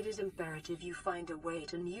 It is imperative you find a way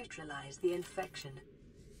to neutralize the infection.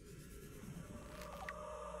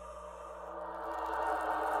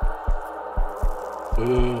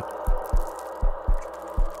 Ooh.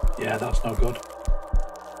 Yeah, that's no good.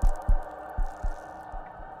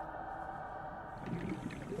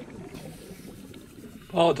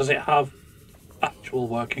 Oh, does it have actual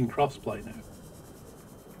working crossplay now?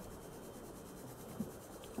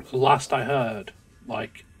 So last I heard,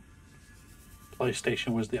 like,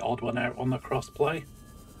 PlayStation was the odd one out on the crossplay.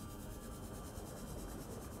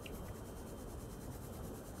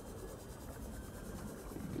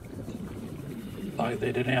 Like,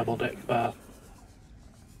 they'd enabled it for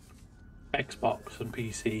Xbox and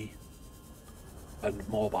PC and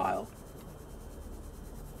mobile.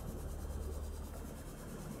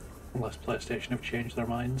 Unless PlayStation have changed their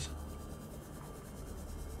minds.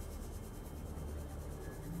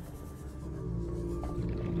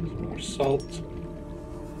 Some more salt.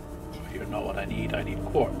 You know what I need. I need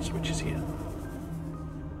quartz, which is here.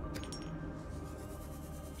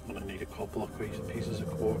 I'm gonna need a couple of pieces of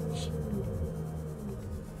quartz.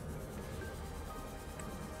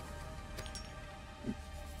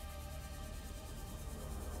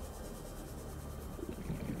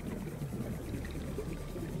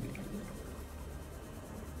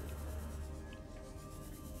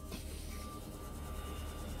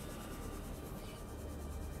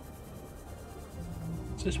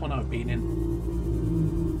 Is this one I've been in?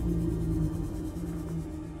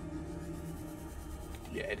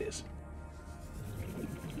 Yeah, it is.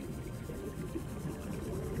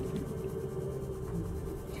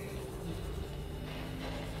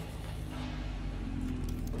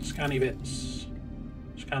 Scanny bits.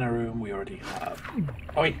 Scanner room we already have.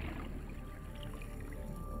 Oi!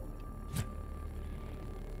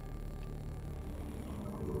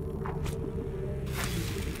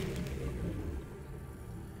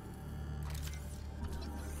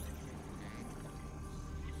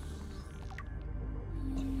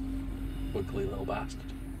 Ugly little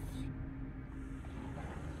bastard.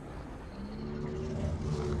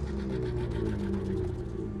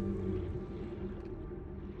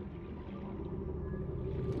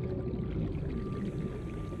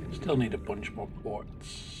 Still need a bunch more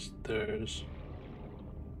quartz. There's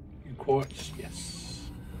quartz, yes.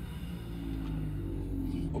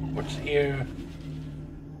 Quartz here.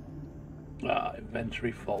 Ah,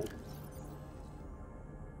 inventory full.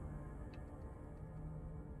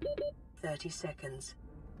 30 seconds.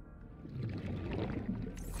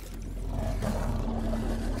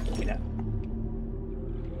 Yeah.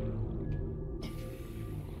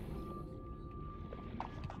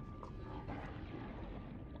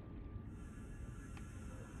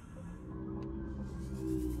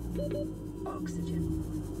 Oxygen.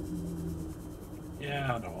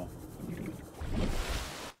 Yeah, I know.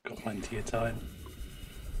 Got plenty of time.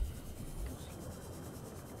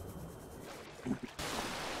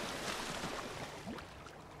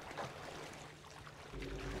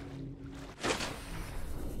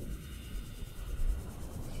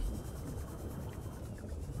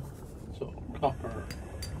 copper.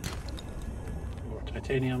 More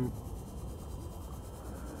titanium.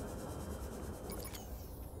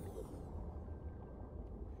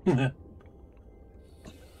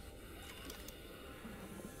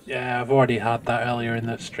 Yeah, I've already had that earlier in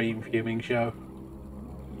the stream fuming show.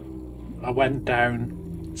 I went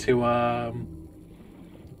down to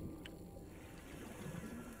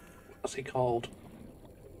what's it called?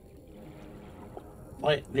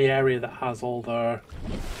 Like the area that has all the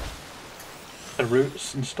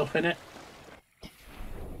roots and stuff in it.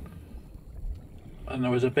 And there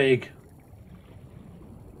was a big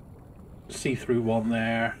see-through one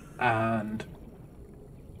there, and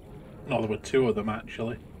no, there were two of them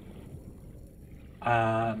actually.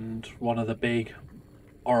 And one of the big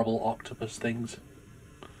horrible octopus things.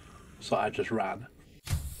 So I just ran.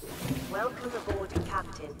 Welcome aboard,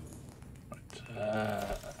 Captain.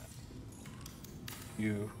 Right,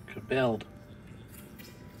 you can build.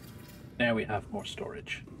 Now we have more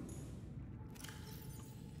storage.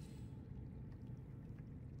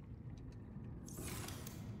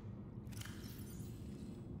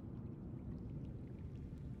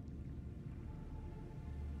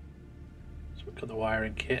 So we've got the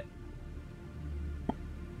wiring kit.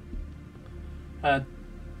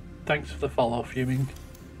 Thanks for the follow, Fuming.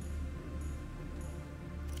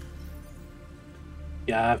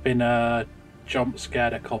 Yeah, I've been jump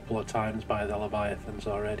scared a couple of times by the Leviathans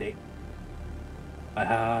already. I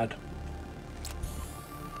had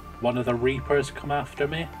one of the Reapers come after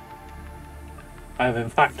me. I have in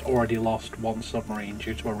fact already lost one submarine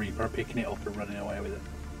due to a Reaper picking it up and running away with it.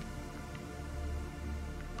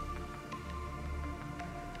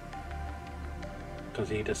 Because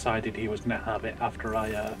he decided he was going to have it after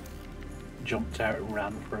I jumped out and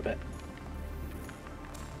ran for a bit.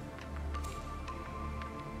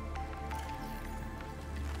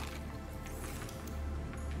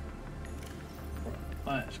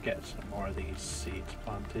 Let's get some more of these seeds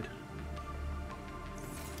planted.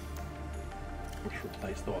 Let's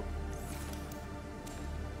replace the one.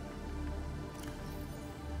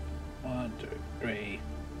 1, 2, 3.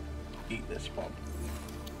 Eat this one.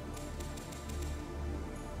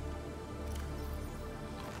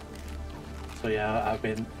 So yeah, I've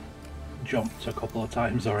been jumped a couple of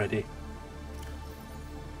times already.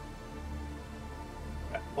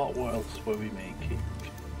 Right, what else were we making?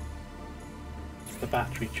 The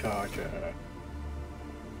battery charger.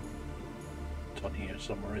 It's on here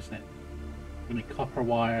somewhere, isn't it? We need copper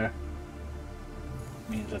wire.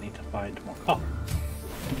 Means I need to find more copper.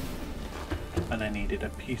 And I needed a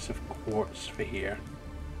piece of quartz for here.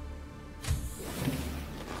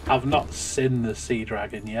 I've not seen the sea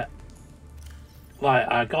dragon yet. Like,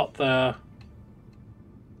 I got the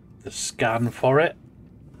scan for it.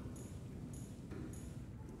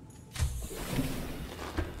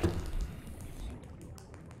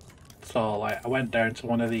 So, like, I went down to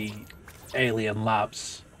one of the alien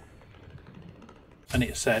labs, and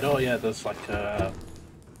it said, "Oh yeah, there's like a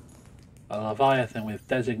Leviathan. We've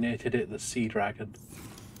designated it the Sea Dragon."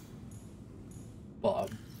 But I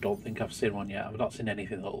don't think I've seen one yet. I've not seen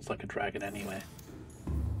anything that looks like a dragon anyway.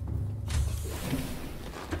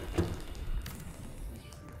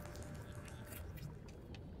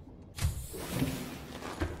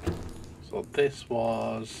 So this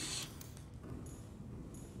was...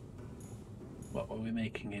 what were we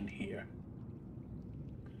making in here?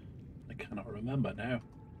 I cannot remember now.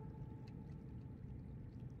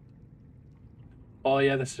 Oh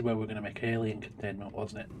yeah, this is where we're going to make alien containment,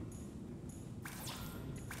 wasn't it?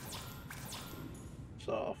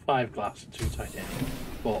 So 5 glass and 2 titanium.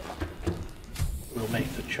 But we'll make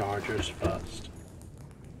the chargers first.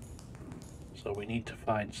 So we need to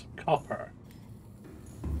find some copper.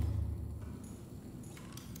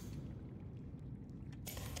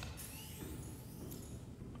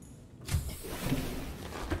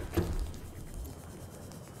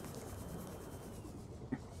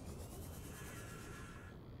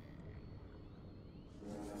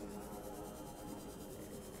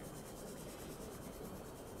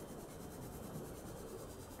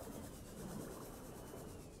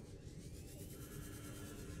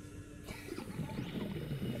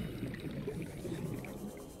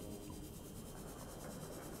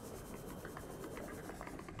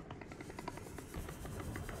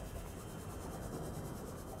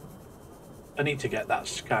 I need to get that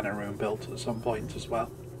scanner room built at some point as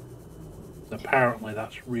well. Apparently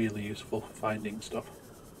that's really useful for finding stuff.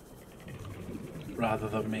 Rather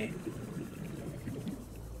than me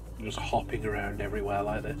just hopping around everywhere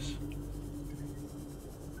like this.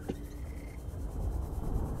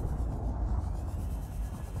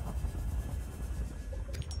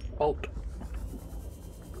 Bolt.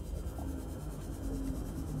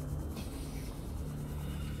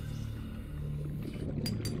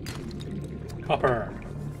 Copper.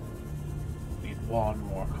 Need one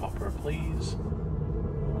more copper, please.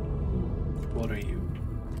 What are you?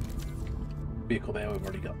 Vehicle bay we've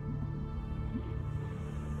already got.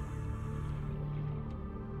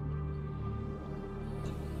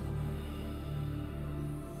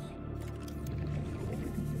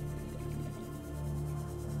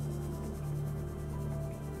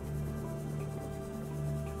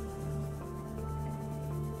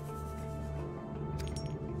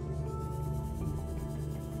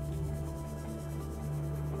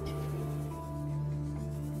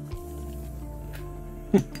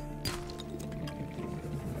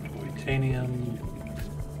 Titanium.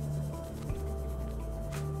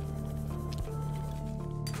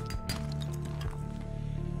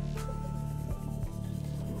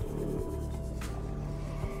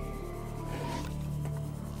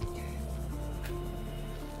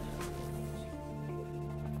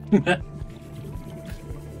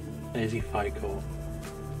 Lazy FICO.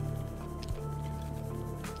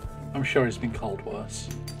 I'm sure it's been called worse.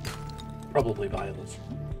 Probably by others.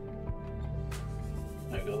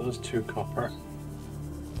 There we go, there's 2 copper.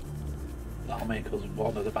 That'll make us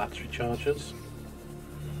one of the battery chargers.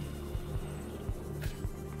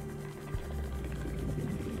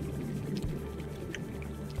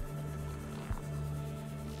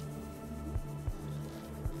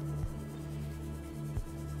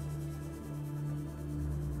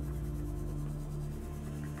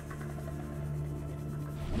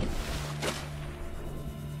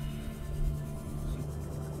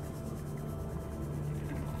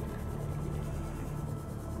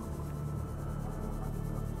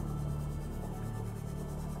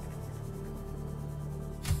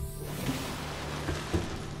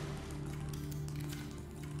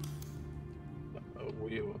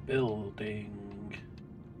 We were building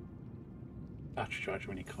battery charger,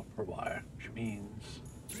 we need copper wire, which means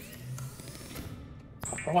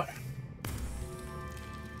copper wire.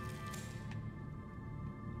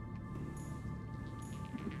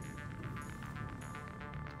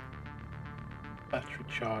 Battery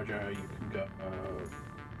charger, you can go.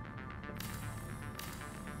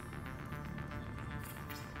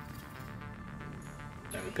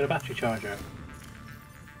 There, we've got a battery charger.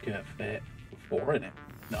 Can fit 4 in it.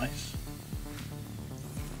 Nice.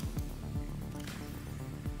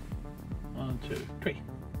 1, 2, 3.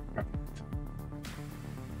 Perfect.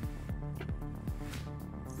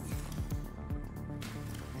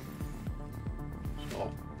 So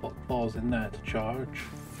I'll put 4s in there to charge.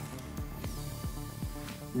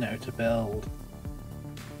 Now to build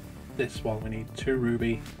this one, we need 2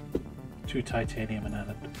 ruby, 2 titanium, and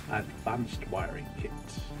an advanced wiring kit.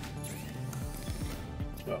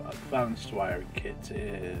 So advanced wiring kit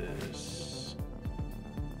is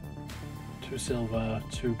 2 silver,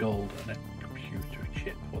 2 gold, and a computer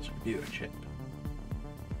chip. What's a computer chip?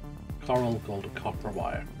 Coral, gold, and copper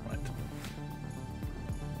wire. Right.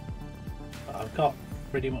 I've got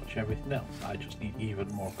pretty much everything else. I just need even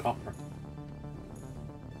more copper.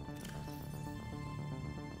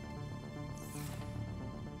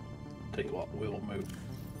 Tell you what, we'll move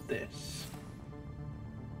this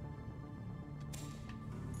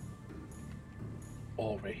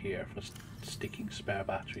over here for sticking spare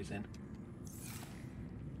batteries in.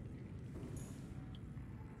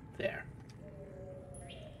 There.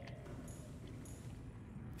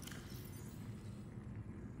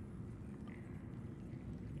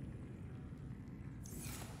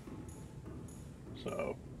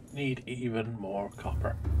 So, need even more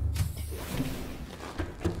copper.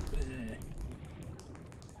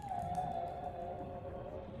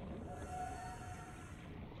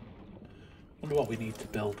 Wonder what we need to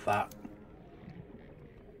build that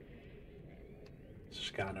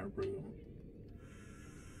scanner room.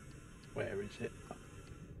 Where is it?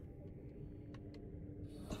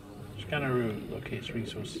 Scanner room locates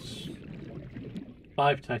resources.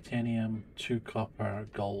 5 titanium, 2 copper,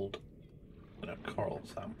 gold, and a coral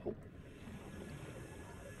sample.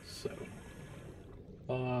 So,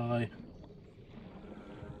 can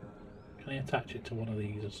I attach it to one of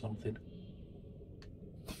these or something?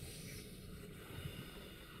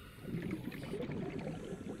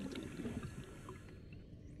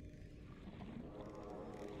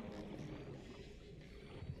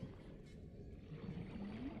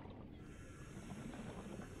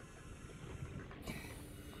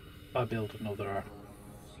 I build another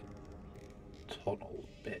tunnel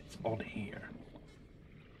bit on here.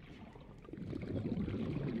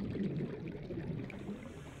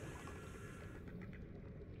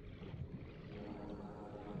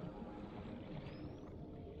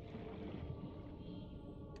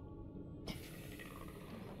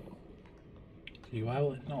 You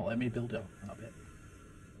will not let me build it on that bit.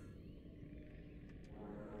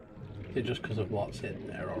 Is it just because of what's in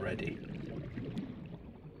there already?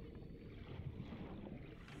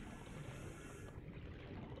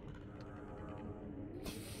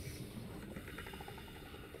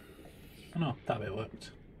 Oh no, that bit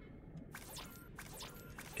worked.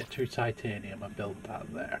 Get 2 titanium and build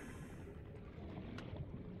that there.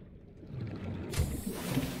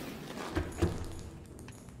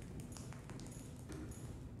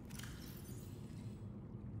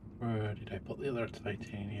 Where did I put the other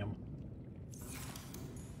titanium?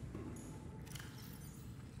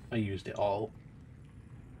 I used it all.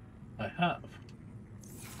 I have.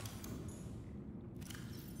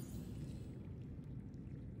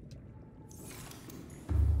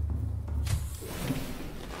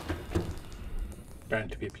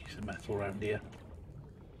 Bound to be a piece of metal around here.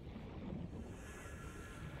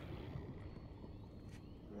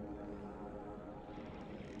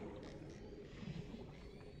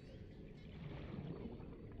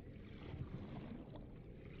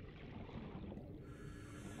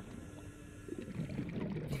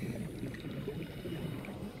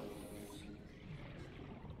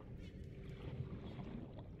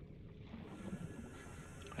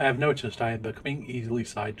 I have noticed I am becoming easily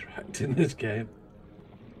sidetracked in this game.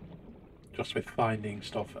 Just with finding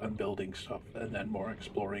stuff and building stuff and then more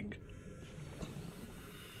exploring.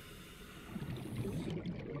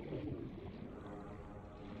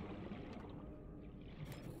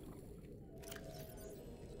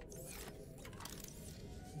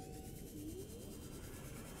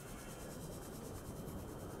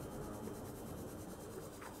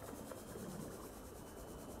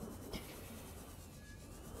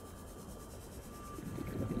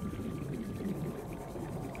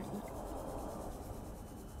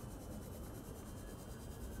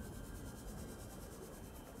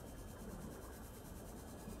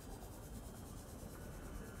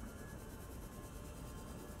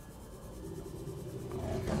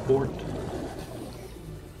 Port.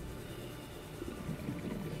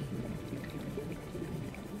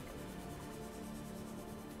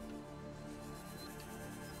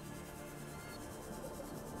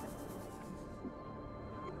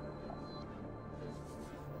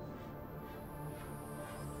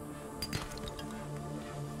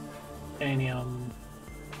 Titanium.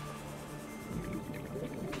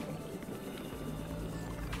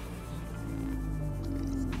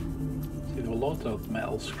 See, there were loads of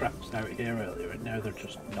metal scraps out here earlier, and now they're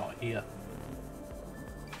just not here.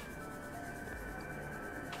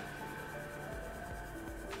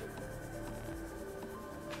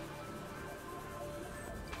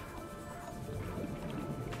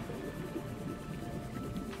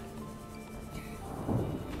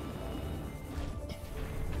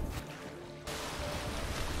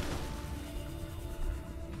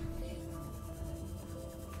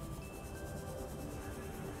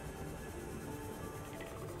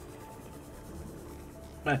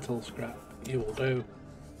 Metal scrap, you will do.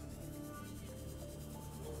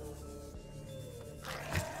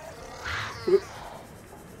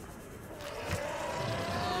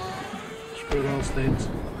 Screw those things.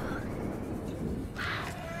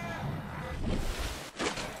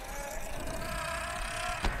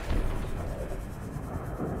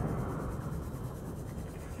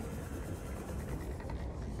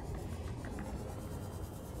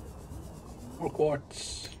 More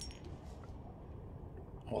quartz.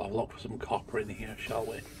 Well, I'll look for some copper in here, shall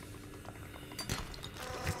we?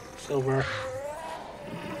 Silver.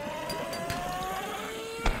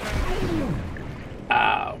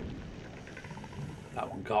 Ow. That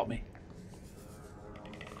one got me.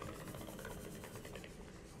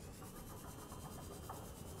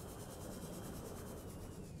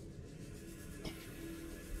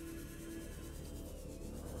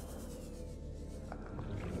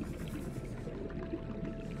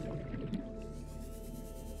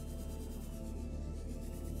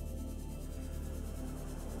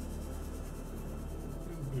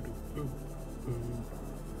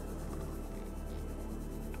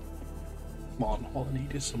 Come on, all I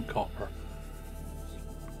need is some copper.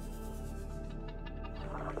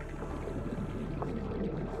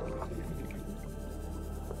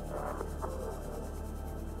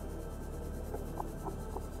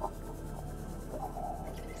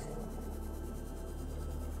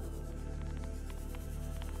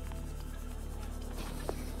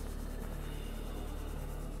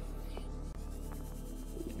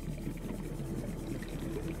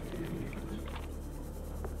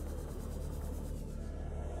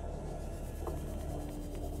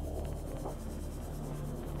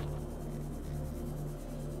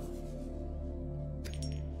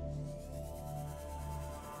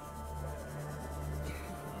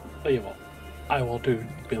 Tell you what, I will do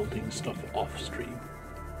building stuff off stream.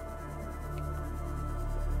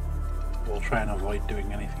 We'll try and avoid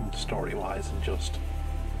doing anything story-wise and just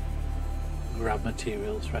grab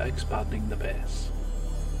materials for expanding the base.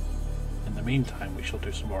 In the meantime, we shall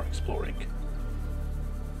do some more exploring.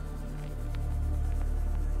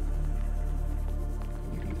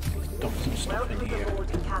 Dump some stuff in here.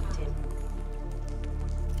 Captain.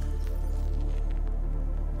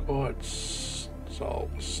 Quartz, salt,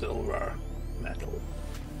 silver, metal.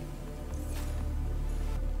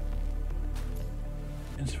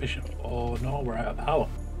 Insufficient. Oh no, we're out of power.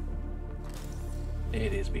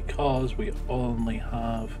 It is because we only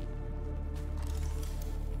have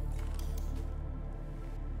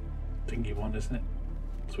thingy one, isn't it?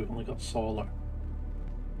 So we've only got solar.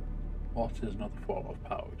 What is another form of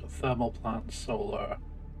power? We've got thermal plants, solar,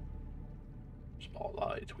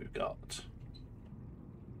 spotlight. We've got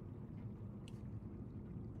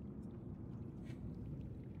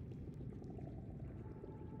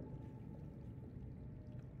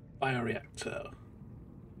bioreactor,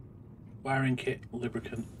 wiring kit,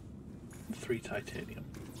 lubricant, and 3 titanium.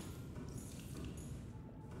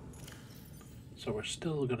 So we're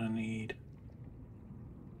still gonna need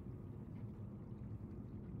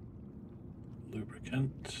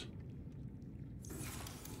lubricant.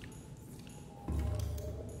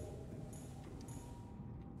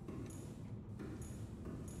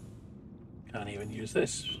 Can't even use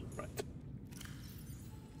this, right?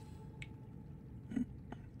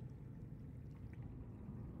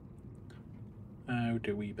 How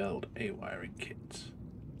do we build a wiring kit?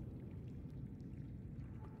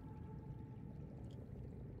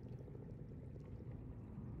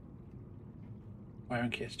 Wiring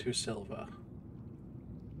kit is 2 silver.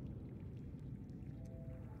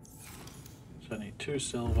 So I need 2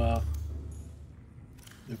 silver,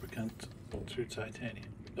 lubricant, 2 titanium.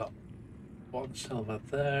 We've got 1 silver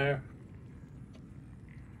there,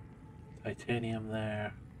 titanium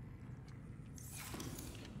there.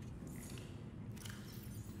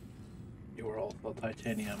 You were all for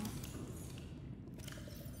titanium.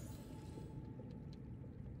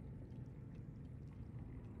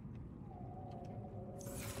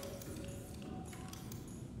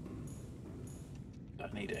 I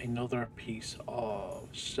need another piece of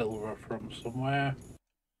silver from somewhere.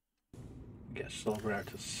 Get silver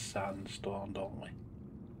out of sandstone, don't we?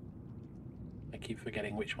 I keep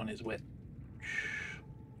forgetting which one is which.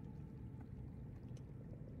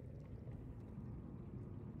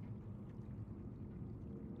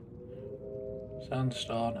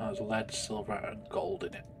 Sandstone has lead, silver, and gold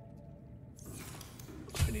in it.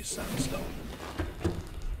 So we need sandstone.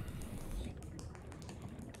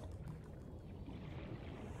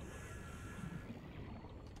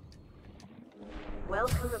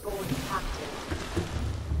 Welcome aboard, Captain.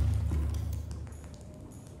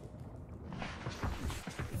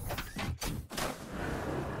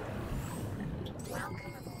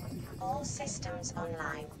 Welcome aboard. All systems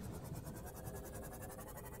online.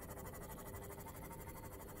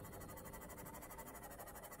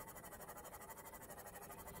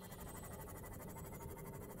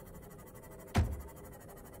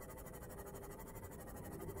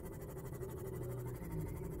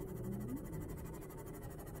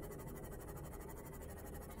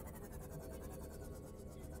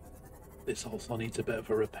 This also needs a bit of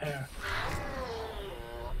a repair.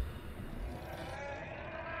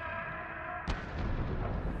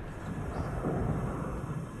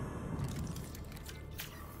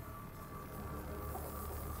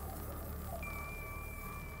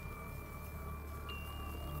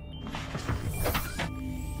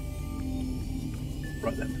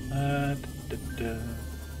 Right then,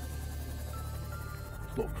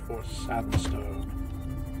 look for sandstone.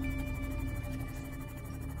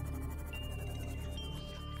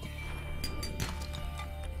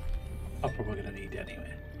 I'm probably going to need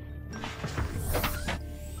anyway.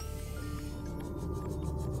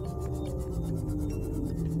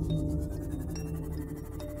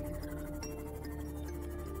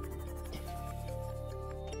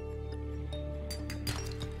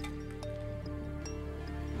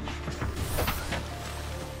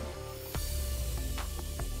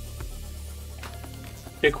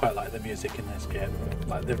 I do quite like the music in this game.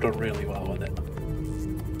 Like, they've done really well with it.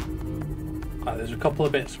 Like, there's a couple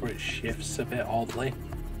of bits where it shifts a bit oddly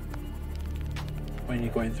when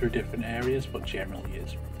you're going through different areas, but generally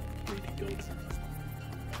it's really good.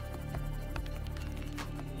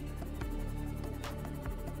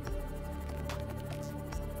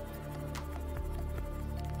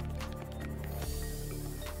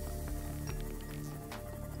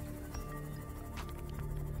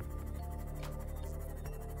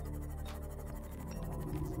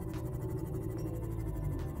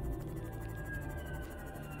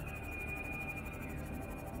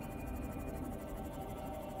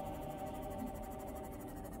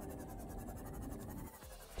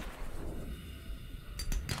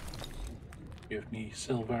 Give me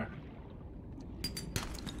silver,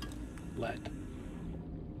 lead,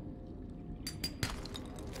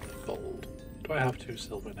 gold. Do I have 2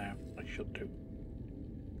 silver now? I should do.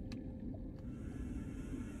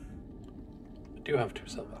 I do have 2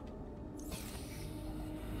 silver.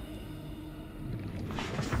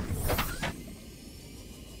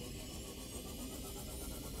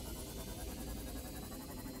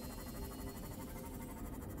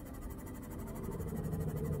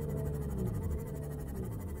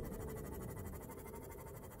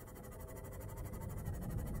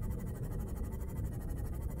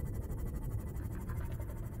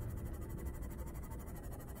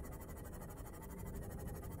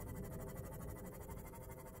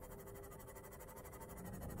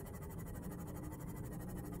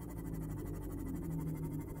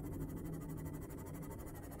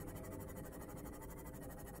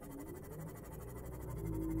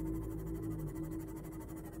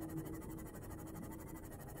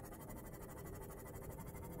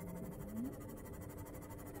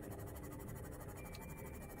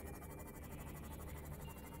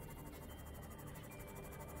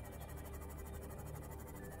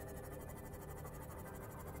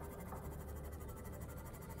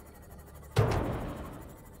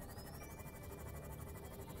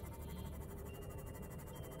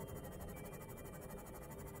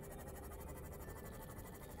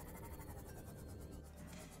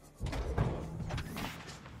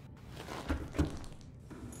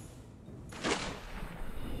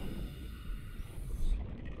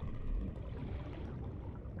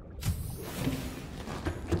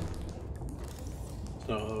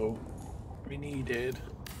 So we needed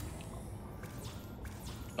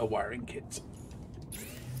a wiring kit.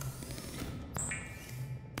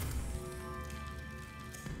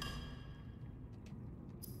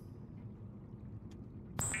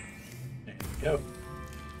 There we go.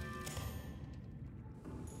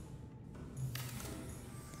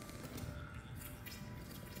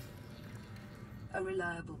 A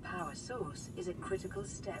reliable power source is a critical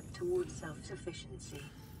step towards self-sufficiency.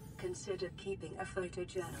 Consider keeping a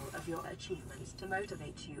photojournal of your achievements to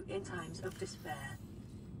motivate you in times of despair.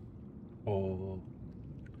 Oh,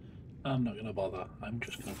 I'm not going to bother. I'm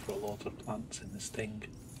just going to throw loads of plants in this thing.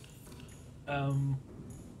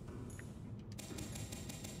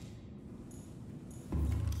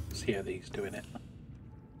 See how these doing it.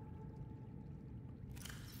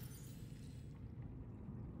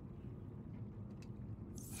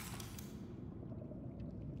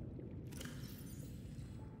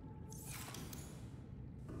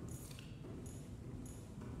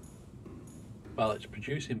 Well, it's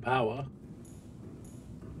producing power.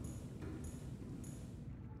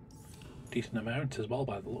 Decent amount as well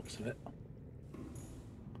by the looks of it.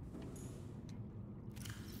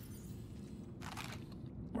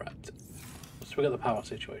 Right. So we got the power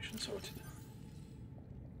situation sorted.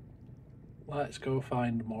 Let's go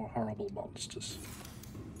find more horrible monsters.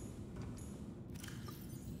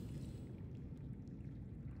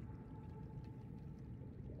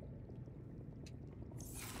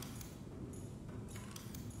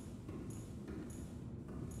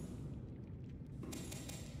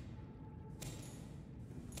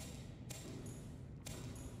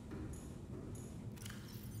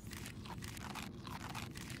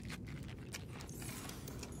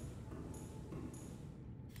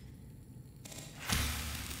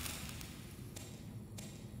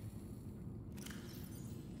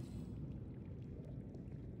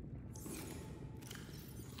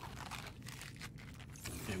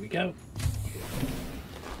 Here we go.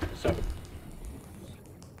 So,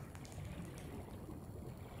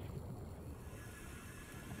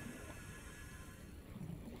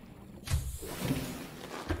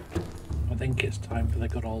 I think it's time for the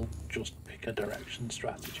good old just pick a direction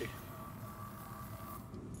strategy.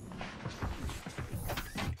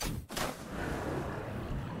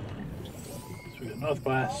 So we got All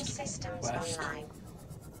northwest, systems west. online.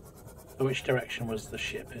 So which direction was the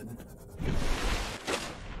ship in?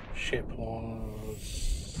 Ship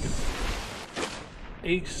was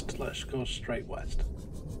east. Let's go straight west.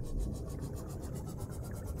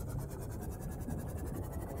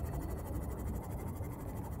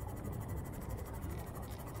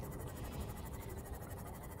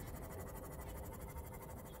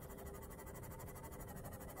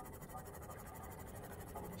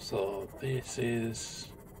 So this is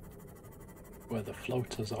where the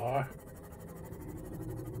floaters are.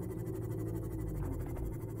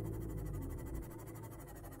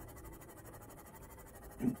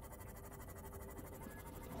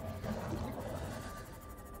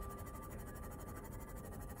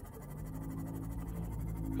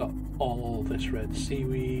 Got all this red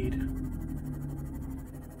seaweed.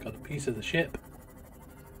 piece of the ship.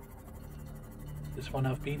 This one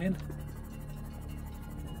I've been in?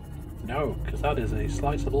 No, because that is a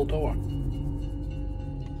sliceable door.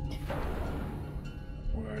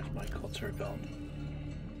 Where's my cutter gone?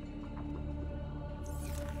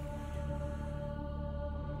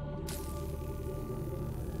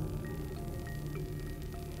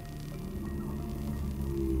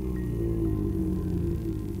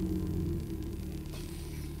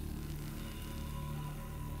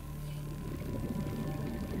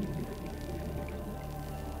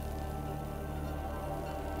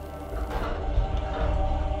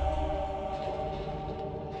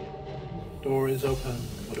 Door is open.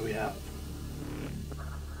 What do we have?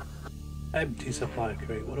 Empty supply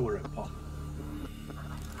crate. What do we rip on?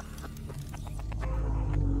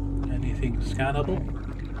 Anything scannable? What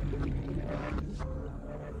do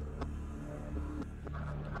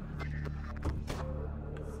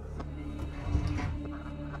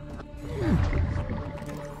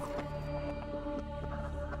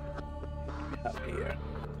we have here?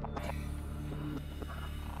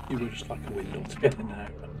 You were just like a window to get in and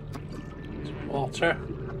out. Water.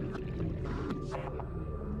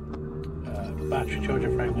 Battery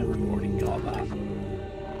charger fragment, we've already got that.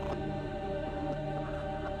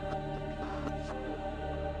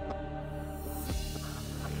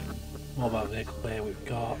 Mobile vehicle there we've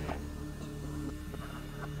got.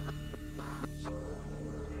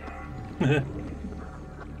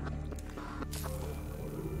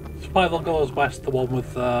 Survival goes west, the one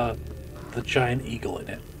with the giant eagle in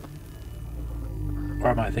it. Or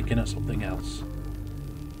am I thinking of something else?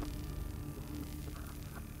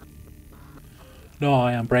 No,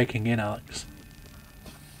 I am breaking in, Alex.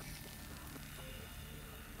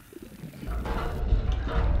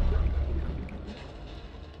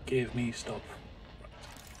 Give me stuff.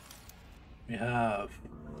 We have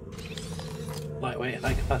lightweight,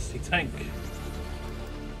 high capacity tank.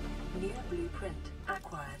 New blueprint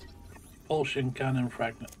acquired. Propulsion cannon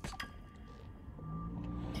fragment.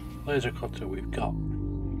 Laser cutter we've got.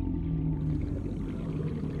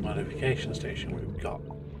 Modification station we've got.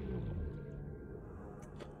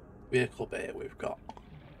 Vehicle bay we've got.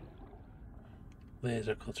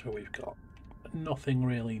 Laser cutter we've got. Nothing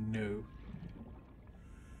really new.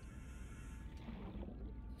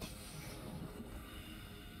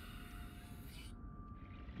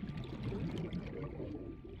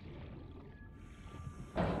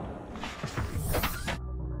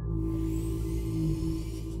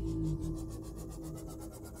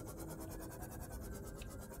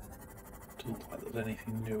 Doesn't look like there's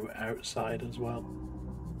anything new outside as well.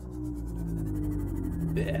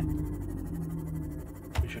 There.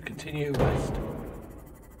 We should continue west.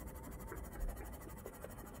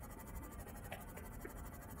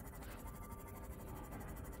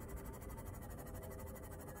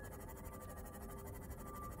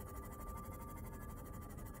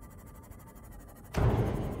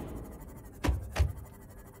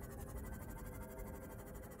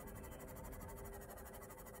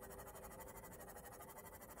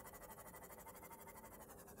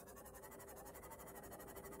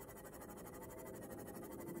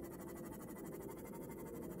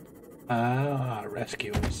 Ah,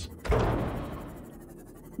 rescuers.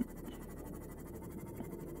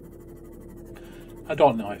 I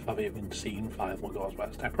don't know if I've even seen Five Goes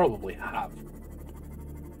West. I probably have.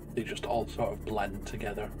 They just all sort of blend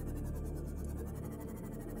together.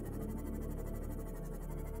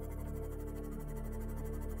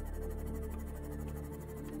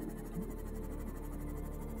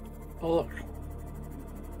 Oh look,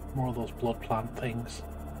 more of those blood plant things.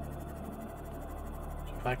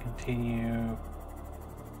 So if I continue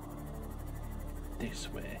this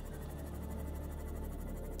way.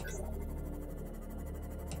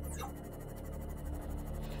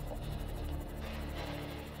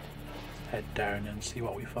 Head down and see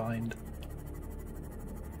what we find.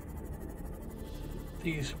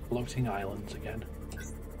 These floating islands again.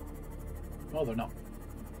 No, they're not.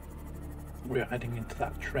 We're heading into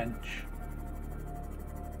that trench.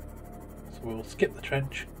 So we'll skip the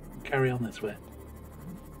trench and carry on this way.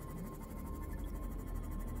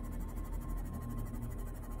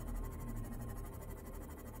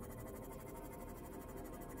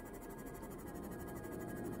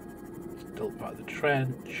 Still part of the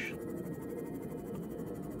trench.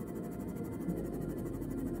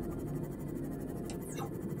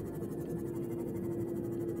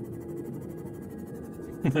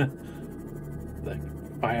 The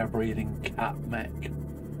fire-breathing cat mech.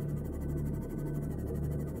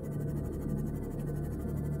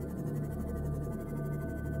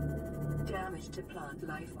 Damage to plant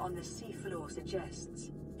life on the seafloor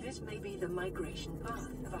suggests This may be the migration path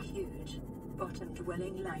of a huge,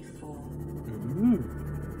 bottom-dwelling life form.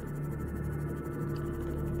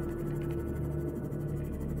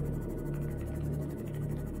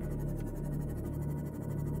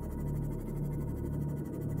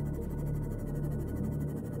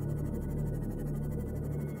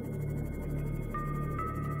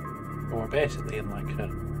 Or basically in like a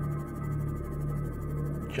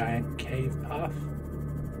giant cave path.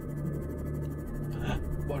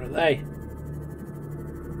 What are they?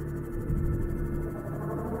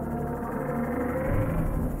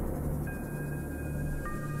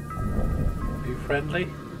 Are you friendly?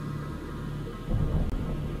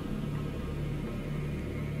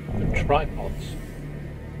 They're tripods.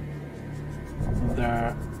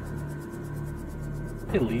 They're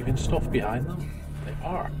leaving stuff behind them. They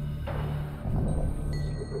are.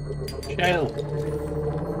 Shale.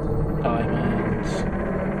 Diamonds.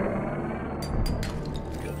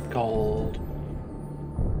 We got gold.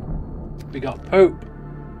 We got poop.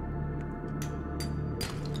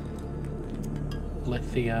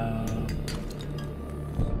 Lithium.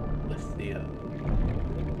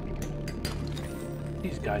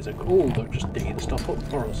 These guys are cool, they're just digging stuff up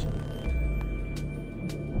for us.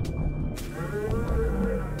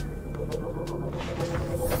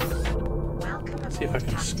 See if I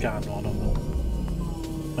can scan one of them.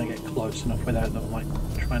 When I get close enough without them like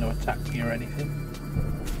trying to attack me or anything.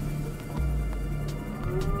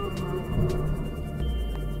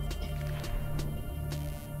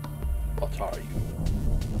 What are you?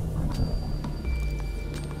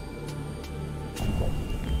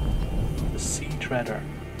 The Sea Treader.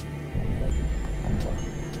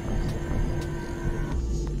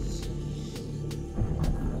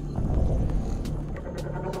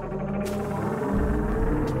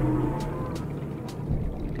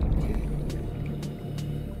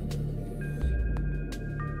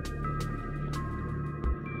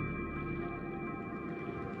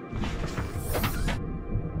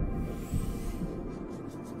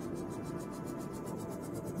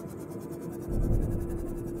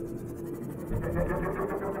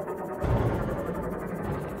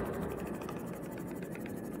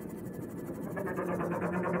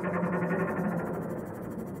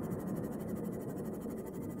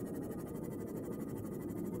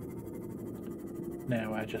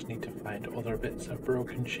 Now I just need to find other bits of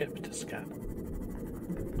broken ship to scan.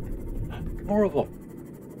 More of them!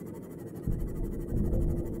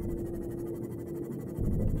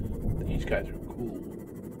 These guys are cool.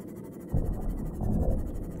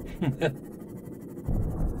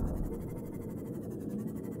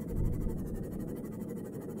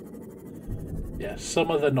 Yeah,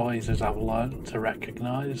 some of the noises I've learnt to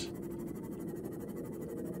recognise.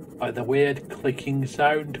 Like the weird clicking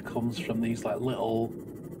sound comes from these like little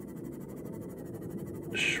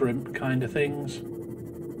shrimp kind of things.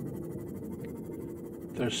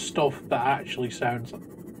 There's stuff that actually sounds like...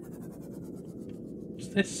 What's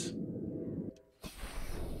this?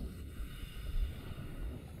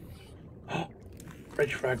 Oh,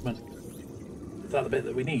 bridge fragment. Is that the bit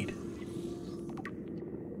that we need?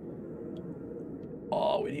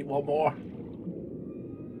 Oh, we need one more.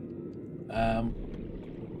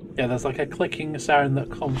 Yeah, there's like a clicking sound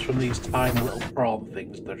that comes from these tiny little prawn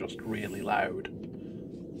things. They're just really loud.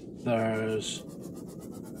 There's...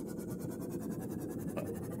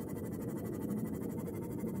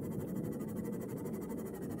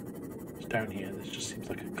 It's down here. This just seems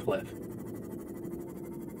like a cliff.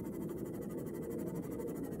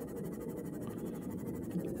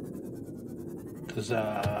 There's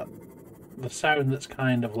the sound that's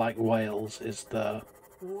kind of like whales is the...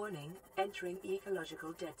 Warning, entering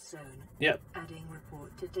ecological dead zone. Yep. Adding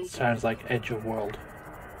report to data. Sounds like Edge of World.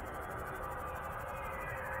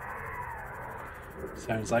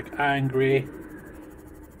 Sounds like angry.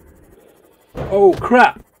 Oh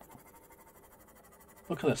crap!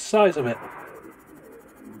 Look at the size of it.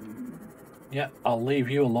 Yeah, I'll leave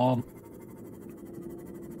you alone.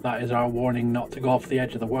 That is our warning not to go off the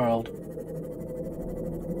edge of the world.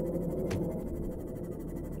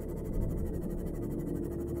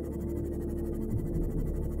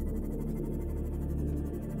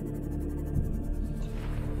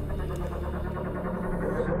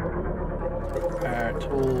 Repair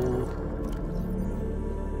tool.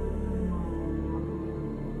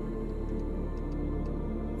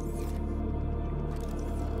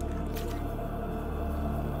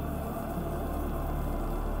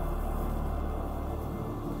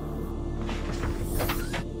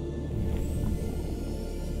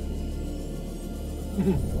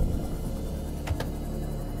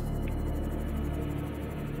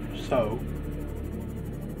 So,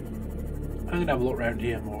 gonna have a look around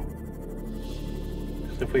here more.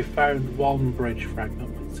 Because if we found one bridge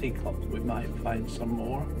fragment with Cyclops, we might find some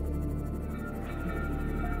more.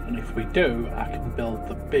 And if we do, I can build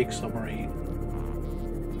the big submarine.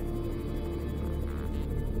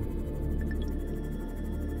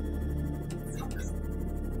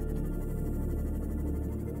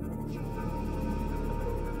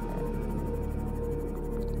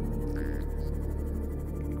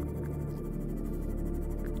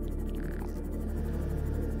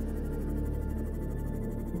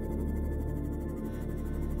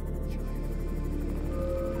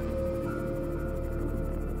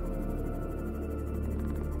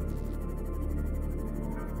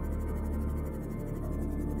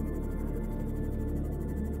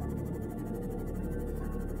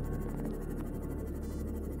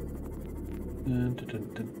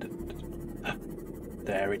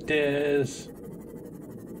 There it is.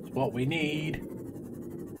 It's what we need.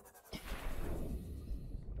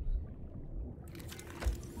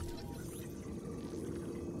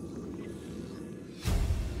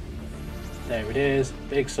 There it is,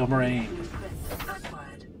 big submarine.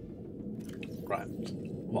 Right,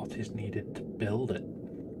 what is needed to build it?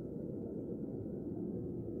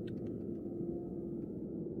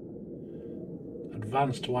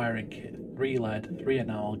 Advanced wiring kit, 3 lead, 3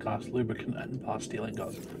 enamel, glass, lubricant and pastille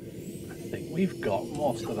ingots. I think we've got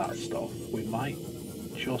most of that stuff. We might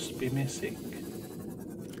just be missing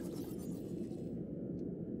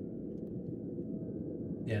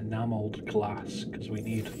the enameled glass, because we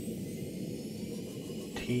need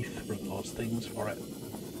teeth from those things for it.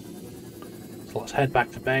 So let's head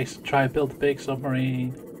back to base and try and build a big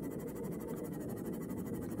submarine.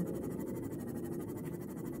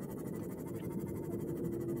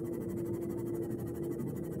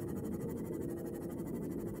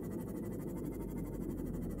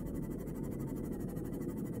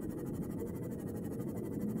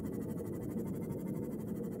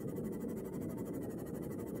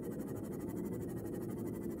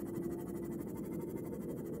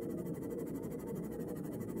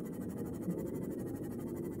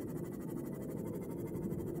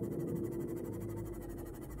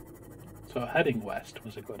 So heading west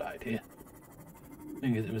was a good idea. I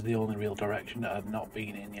think it was the only real direction that I'd not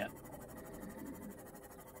been in yet.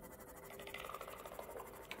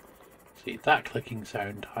 See, that clicking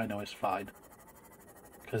sound I know is fine,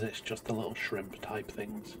 because it's just the little shrimp type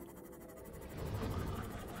things.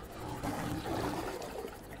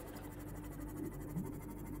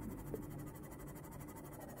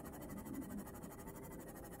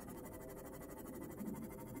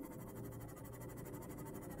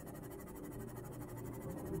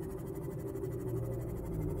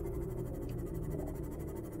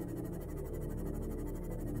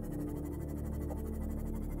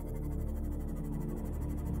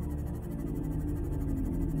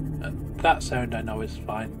 That sound I know is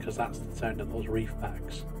fine, because that's the sound of those reef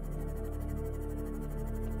packs.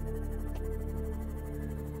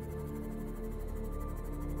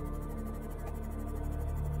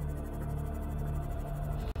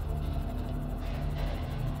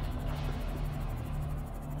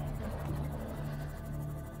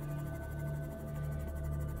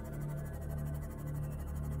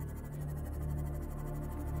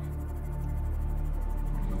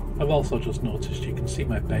 I've also just noticed you can see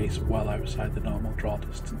my base well outside the normal draw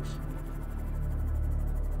distance.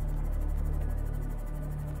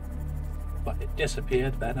 But it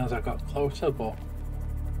disappeared then as I got closer, but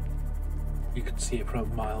you could see it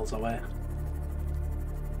from miles away.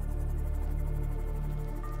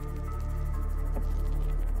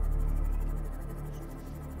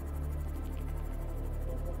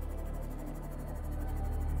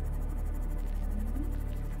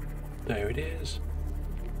 There it is.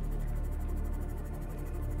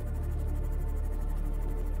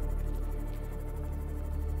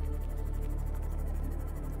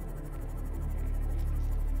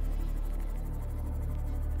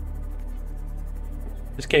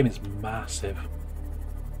 This game is massive.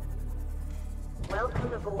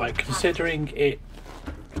 Like, considering it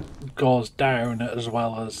goes down as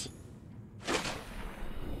well as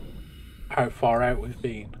how far out we've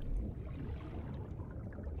been.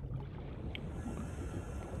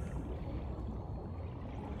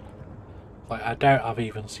 Like, I doubt I've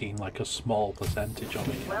even seen like a small percentage of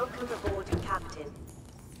it. Welcome aboard, Captain.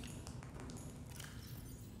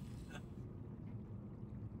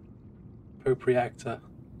 Poop reactor.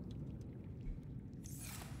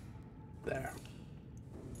 There.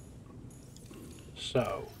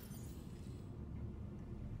 So.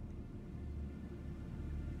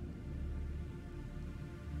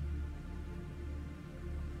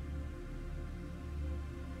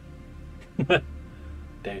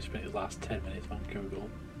 spent his last 10 minutes on Google.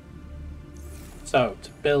 So,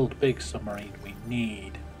 to build big submarine, we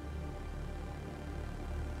need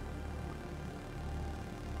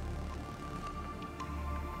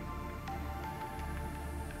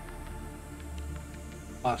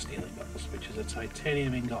glass steel ingots, which is a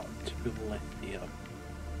titanium ingot to lithium.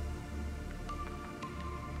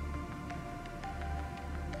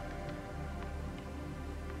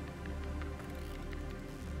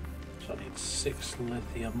 So I need 6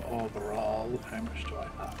 lithium overall. How much do I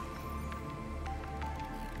have?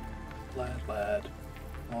 Lead.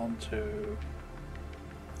 1, 2.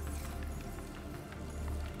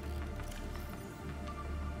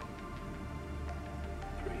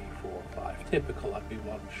 3, 4, 5. Typical, I'd be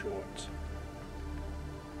 1 short.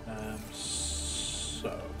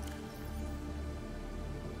 So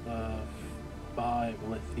 5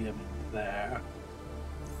 lithium in there.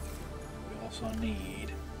 We also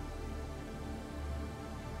need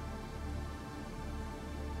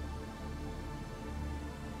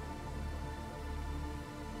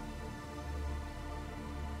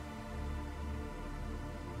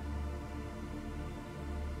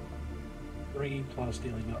 3 plus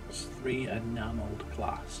dealing ups, 3 enameled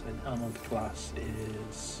glass. Enameled glass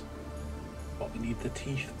is what we need the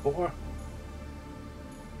teeth for.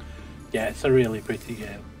 Yeah, it's a really pretty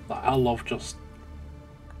game. Like, I love just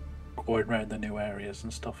going around the new areas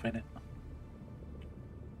and stuff in it.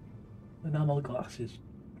 Enamel glass is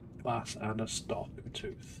glass and a stock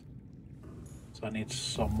tooth. So I need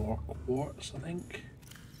some more quartz, I think.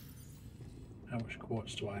 How much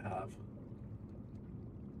quartz do I have?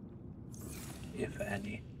 If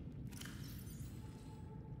any.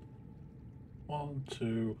 1,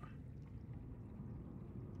 2,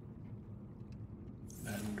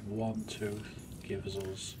 and 1 tooth gives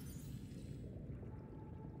us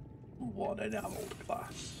 1 enameled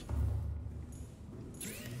glass.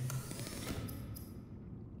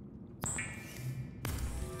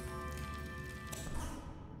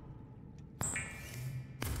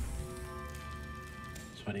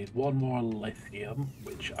 So I need 1 more lithium,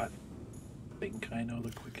 which I think I know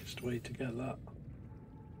the quickest way to get that.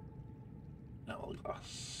 Enamel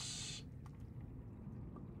glass.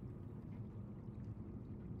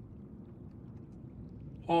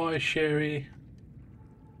 Hi, Sherry.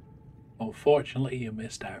 Unfortunately, you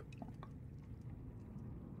missed out.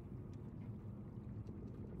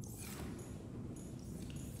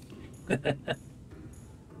 Right,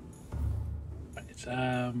 so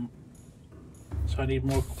I need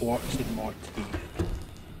more quartz and more teeth.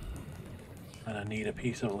 And I need a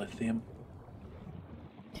piece of lithium.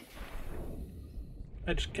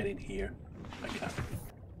 I just get in here. I can't.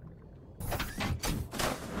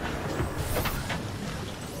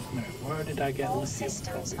 Now, where did I get All lithium from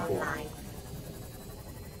systems before? online.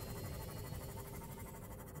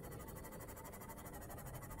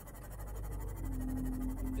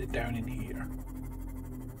 Is it down in here?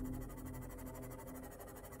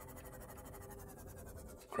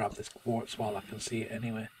 Grab this quartz while I can see it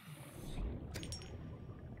anyway.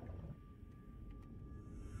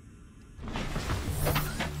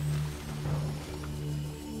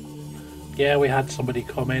 Yeah, we had somebody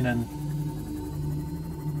come in and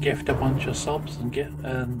gift a bunch of subs and get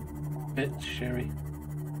bits, Sherry.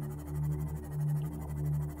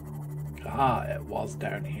 Ah, it was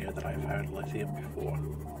down here that I found lithium before.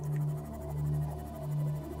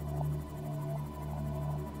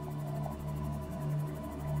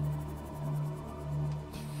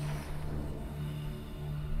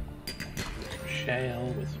 Shale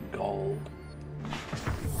with some gold.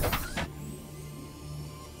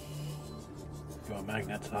 You want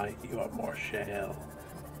magnetite, you want more shale.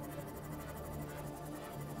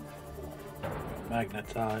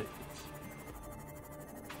 Magnetite.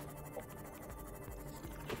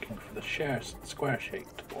 Looking for the square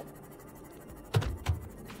shaped one.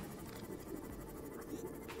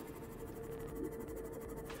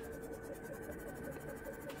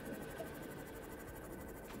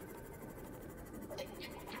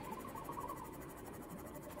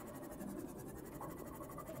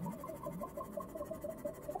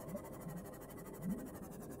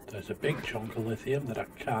 There's a big chunk of lithium that I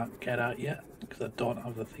can't get out yet because I don't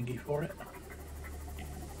have the thingy for it.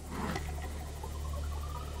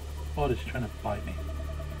 Oh, it's trying to bite me.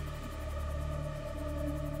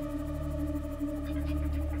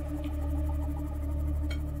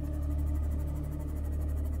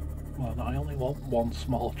 Well, no, I only want 1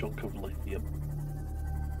 small chunk of lithium.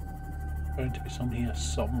 There's going to be some here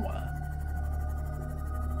somewhere.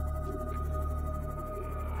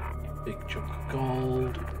 Big chunk of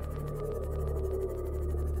gold.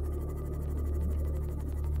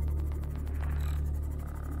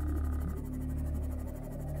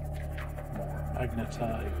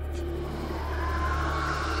 Magnetite.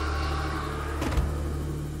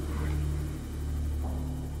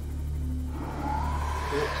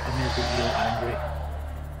 Oops, I made the eel angry.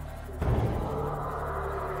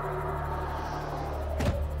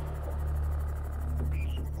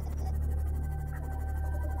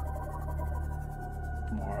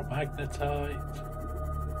 More magnetite.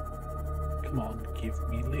 Come on, give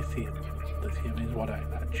me lithium. Lithium is what I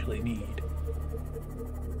actually need.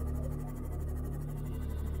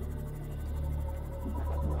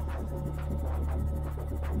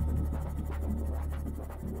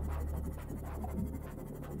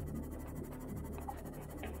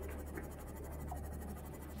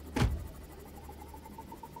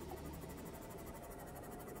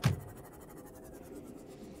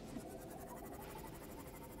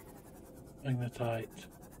 Magnetite,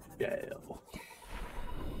 shale.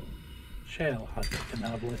 Shale can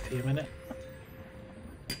have lithium in it.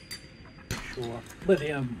 Sure.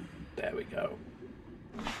 Lithium. There we go.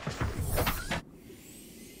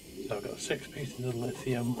 So I've got 6 pieces of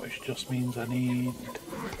lithium, which just means I need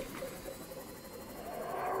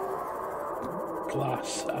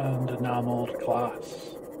glass and enamelled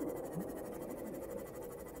glass.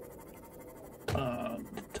 And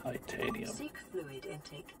titanium. Seek fluid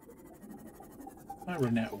intake. I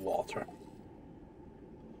run out of water.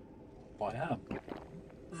 Well, I am.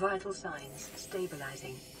 Vital signs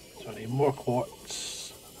stabilizing. So I need more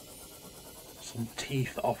quartz. Some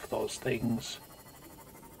teeth off those things.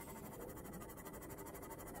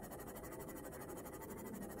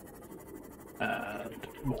 And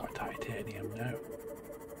more titanium now.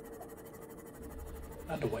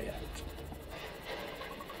 And a way out.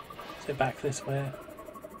 Is it back this way?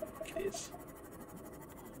 It is.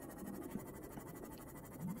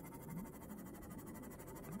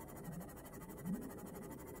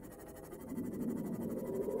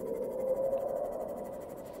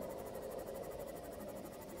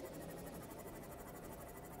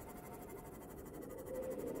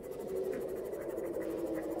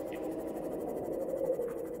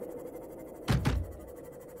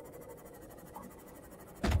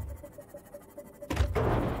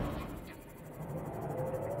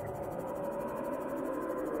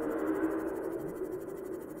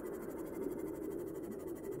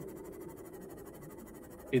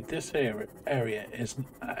 This area isn't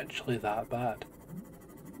actually that bad.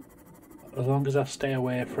 As long as I stay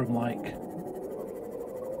away from, like,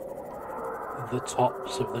 the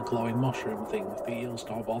tops of the glowing mushroom things, the eels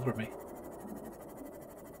don't bother me.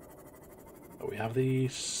 But we have the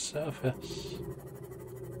surface.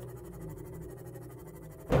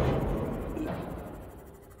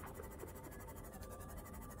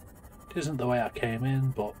 It isn't the way I came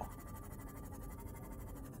in, but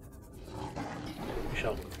we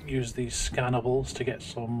shall use these scannables to get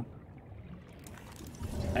some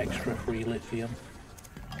extra free lithium.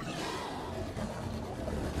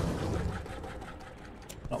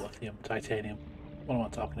 Not lithium, titanium. What am I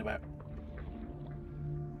talking about?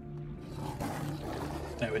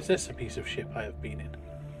 Now, is this a piece of ship I have been in?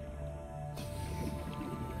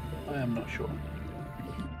 I am not sure.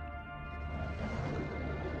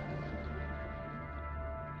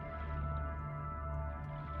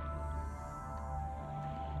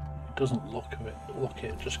 It doesn't look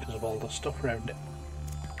it just because of all the stuff around it.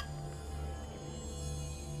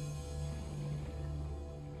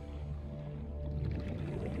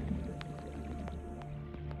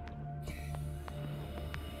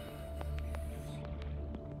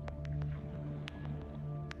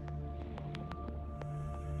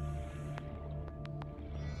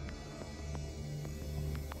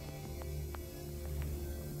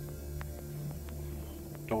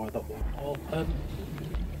 Door that won't open.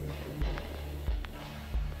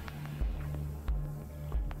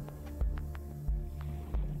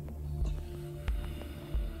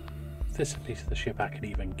 Is this a piece of the ship I can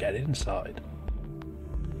even get inside?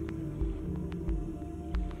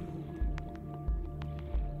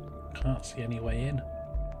 Can't see any way in.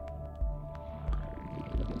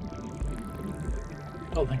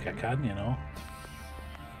 Don't think I can, you know.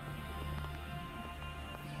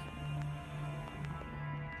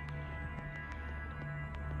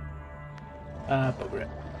 Bugger it.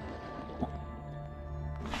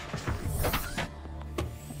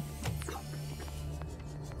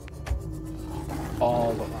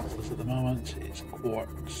 All that matters at the moment is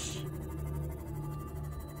quartz.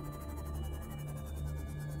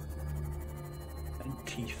 And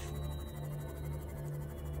teeth.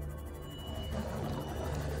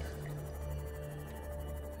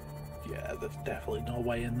 Yeah, there's definitely no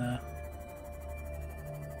way in there.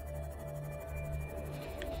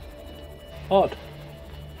 Odd.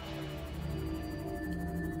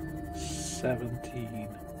 17.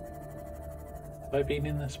 Have I been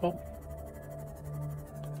in this one?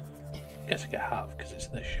 Guess I have because it's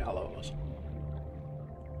in the shallows.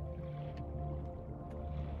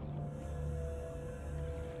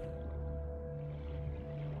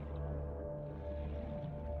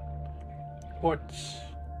 Quartz.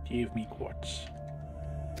 Give me quartz.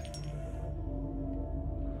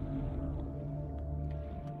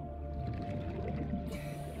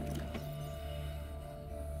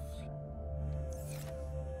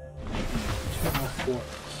 Two more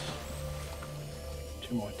quartz.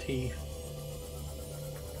 Two more teeth.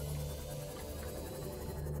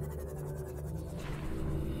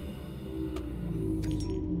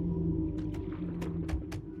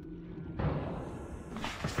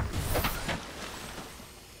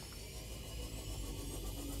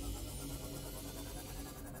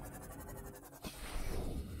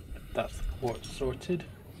 That's the quartz sorted.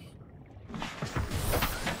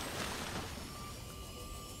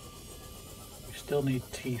 We still need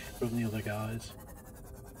teeth from the other guys.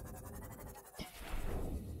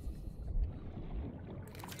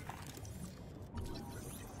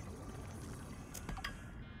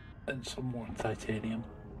 And some more titanium.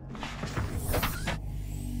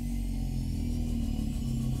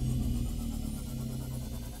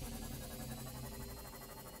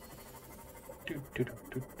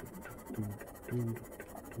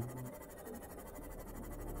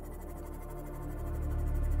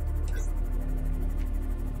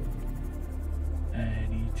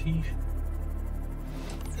 Any teeth?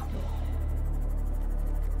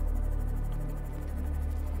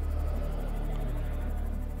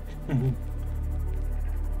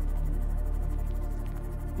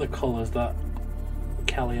 The colours that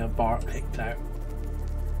Kelly and Bart picked out.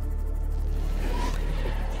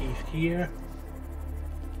 Teeth here.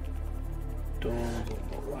 Don't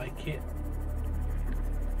look like it.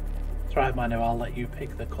 That's right, Manu, I'll let you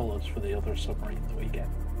pick the colours for the other submarines we get.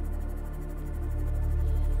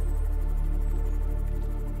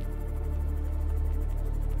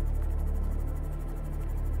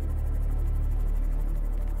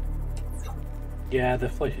 Yeah, the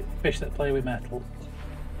fish that play with metal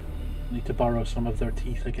need to borrow some of their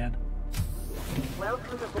teeth again.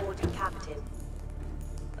 Welcome aboard, Captain.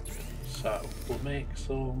 So, we'll make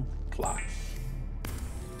some glass.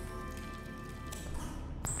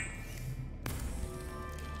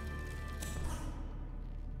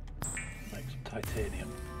 Make some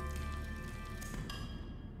titanium.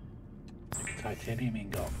 Make titanium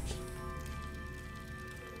ingots.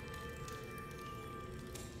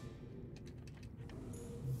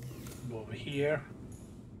 Over here.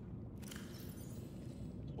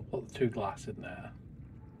 We'll put the 2 glass in there.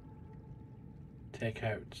 Take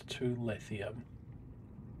out 2 lithium.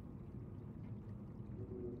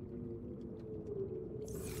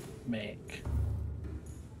 Make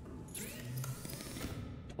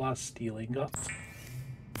glass steel ingots.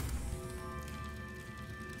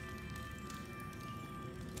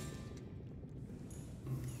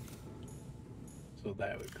 So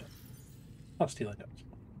there we go. Glass steel ingots.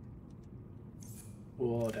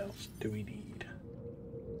 What else do we need?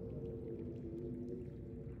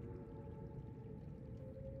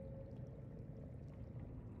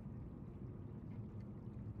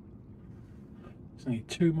 So I need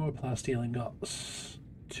 2 more plasteel ingots,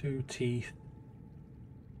 2 teeth.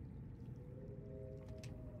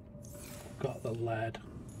 Got the lead.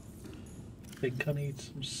 I think I need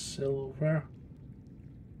some silver.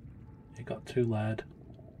 I got 2 lead.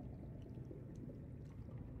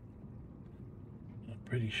 I'm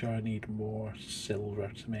pretty sure I need more silver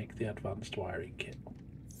to make the advanced wiring kit.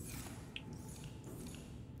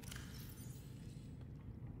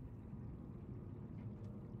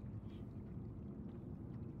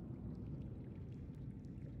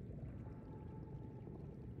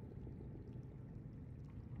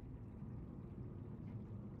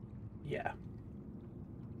 Yeah.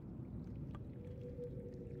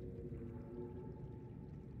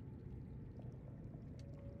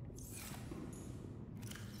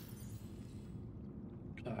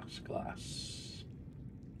 Glass.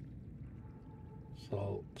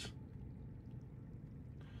 Salt.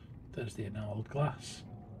 There's the enameled glass.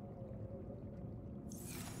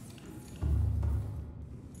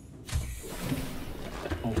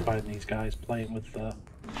 We'll find these guys playing with the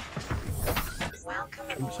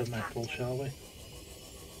chunks of metal, shall we?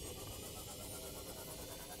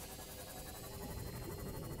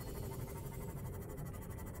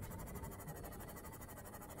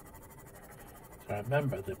 So I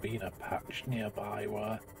remember there being a patch nearby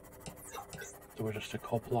where there were just a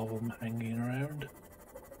couple of them hanging around.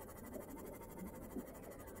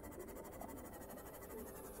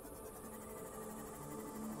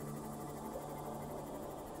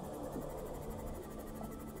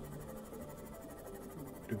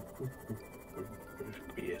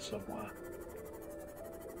 Could be here somewhere.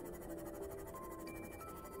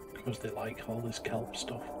 Because they like all this kelp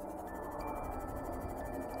stuff.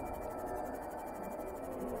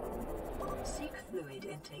 Seek fluid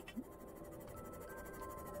intake.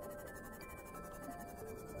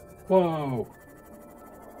 Whoa!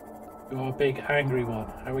 You're a big angry one.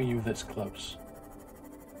 How are you this close?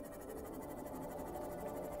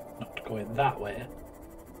 Not going that way.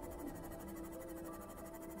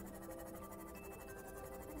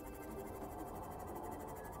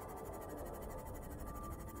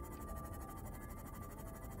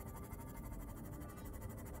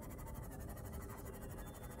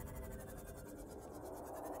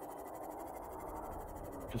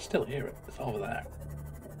 You can still hear it. It's over there.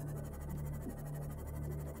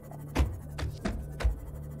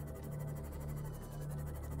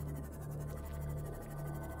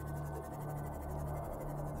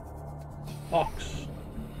 Box.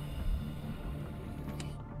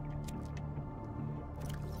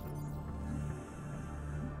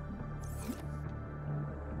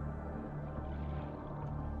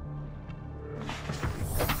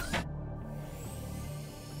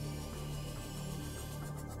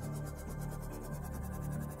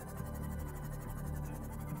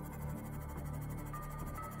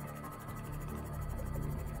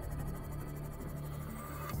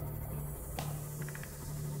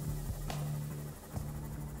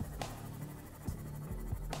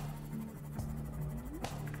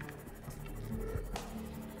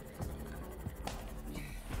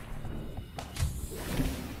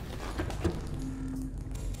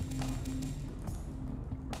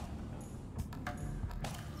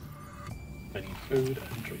 I need food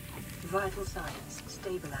and drink. Vital signs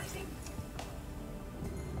stabilizing.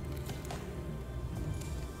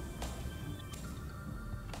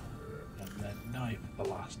 And then knife, the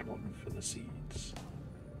last one for the seeds.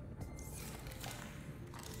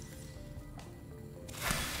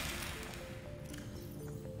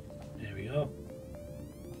 There we go.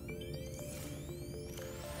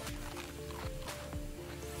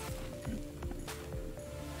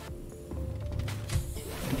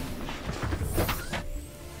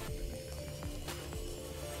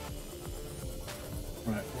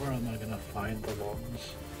 Right, where am I going to find the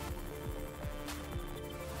ones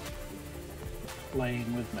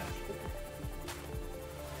playing with metal?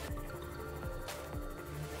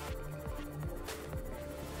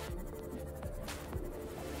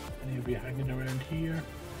 Any of you hanging around here?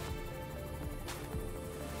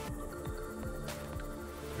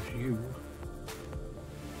 There's you.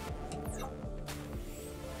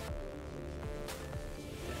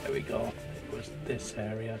 There we go. It was this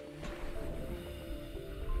area.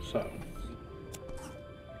 So,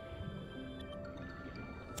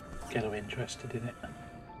 get them interested in it.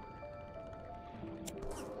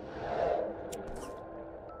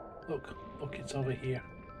 Look, it's over here.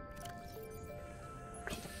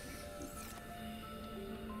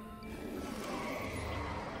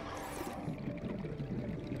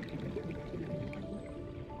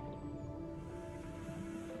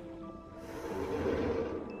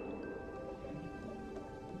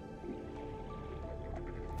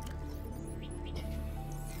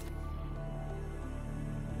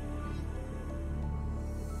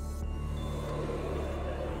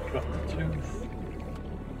 Drop the tooth.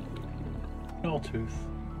 No tooth.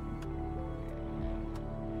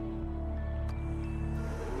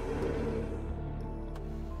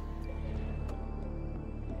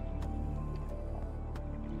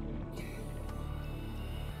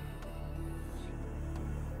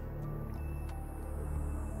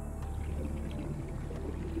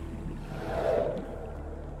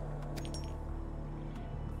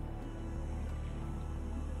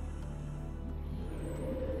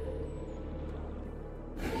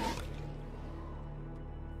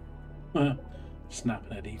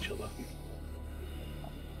 Snapping at each other.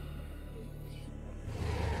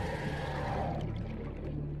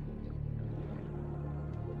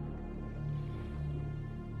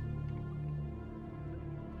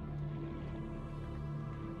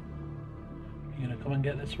 You gonna come and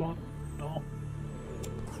get this one? No?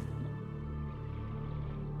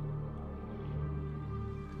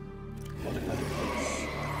 What if I do this?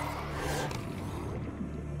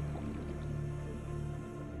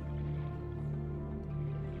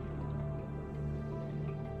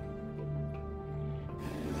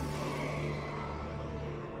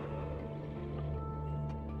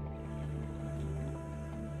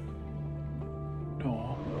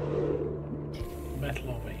 No.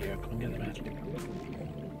 Metal over here. Come and get the metal.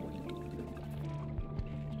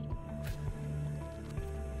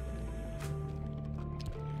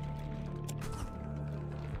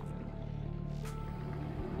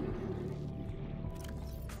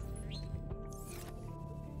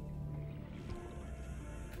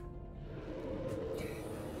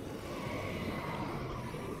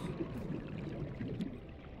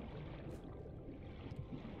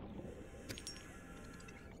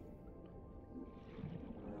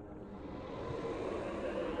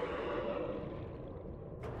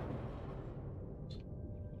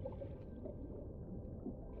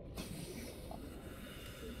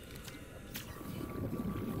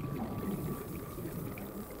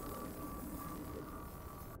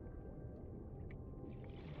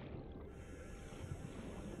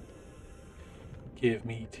 Give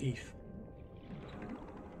me teeth.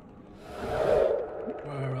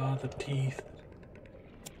 Where are the teeth?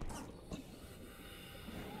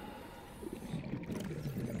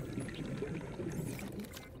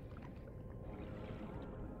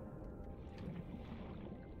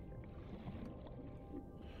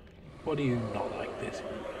 What do you not like this?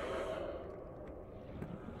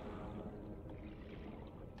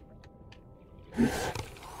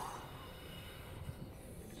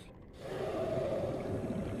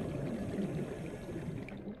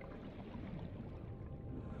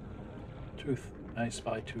 Tooth. I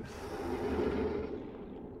spy tooth.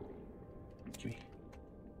 Gimme.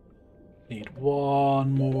 Need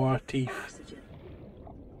one more teeth. Oxygen.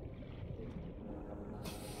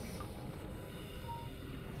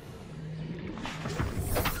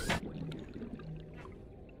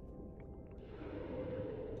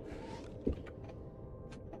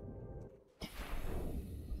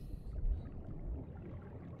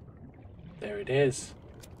 There it is.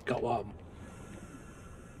 Got one.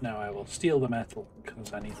 Now I will steal the metal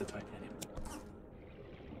because I need the titanium.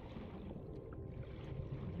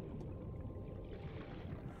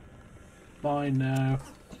 Mine now.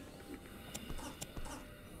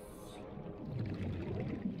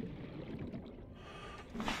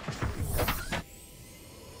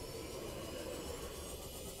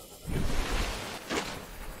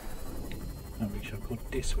 And we shall go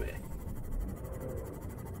this way.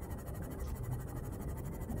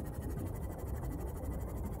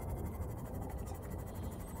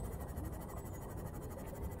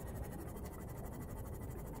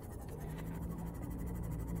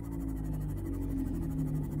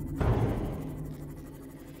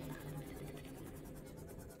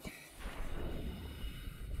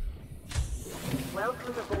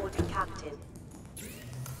 Welcome aboard, Captain.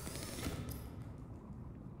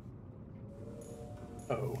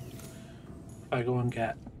 Oh. If I go and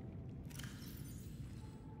get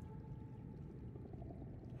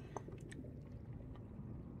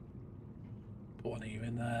put one of you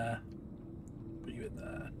in there, put you in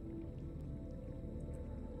there.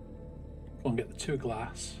 Go and get the 2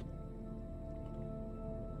 glass.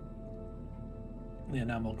 The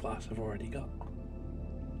enamel glass I've already got.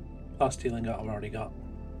 Glass steel ingot I've already got.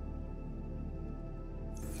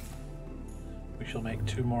 We shall make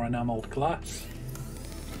 2 more enameled glass.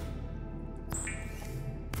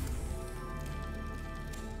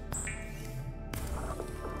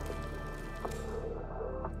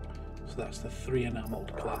 So that's the 3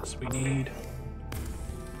 enameled glass we need.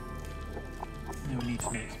 Now we need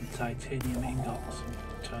to make some titanium ingots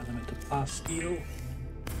and turn them into plasteel.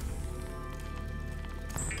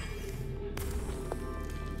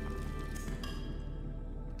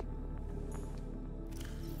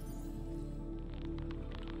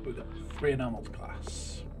 We've got 3 enameled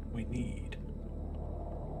glass. We need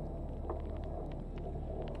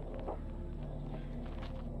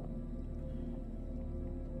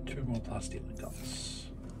two more plasteel ingots.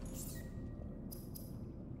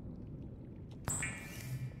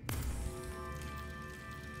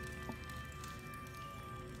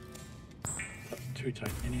 That's 2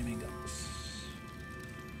 titanium ingots.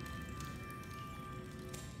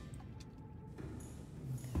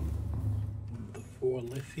 The 4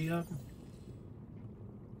 lithium.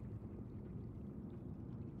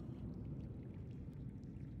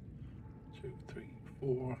 Two, three,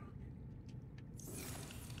 4.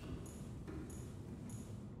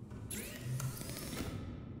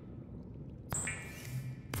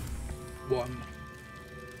 One.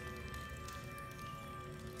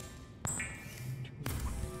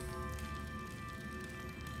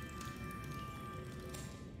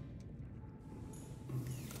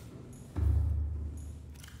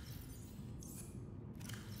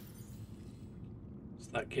 So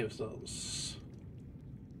that gives us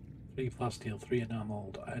 3 plasteel, 3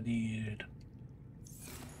 enameled. I need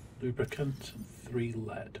lubricant and 3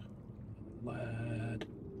 lead. Lead.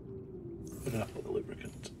 Put it up with the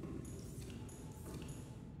lubricant.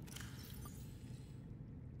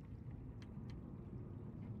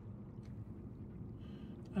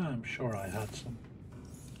 I'm sure I had some.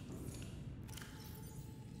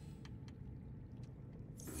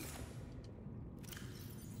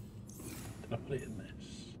 Did I put it in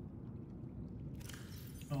this?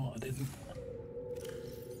 No, I didn't.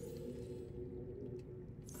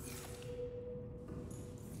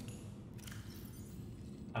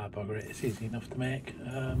 Ah, bugger it, it's easy enough to make.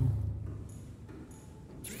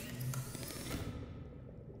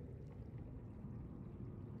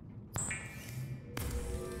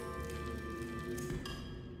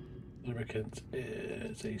 Lubricant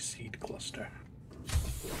is a seed cluster,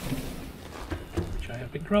 which I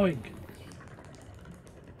have been growing.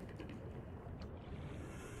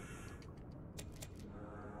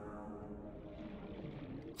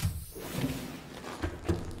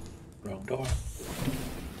 door.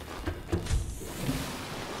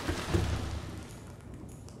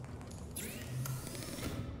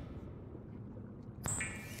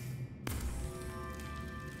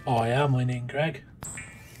 Oh, I am winning, Greg.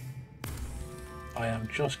 I am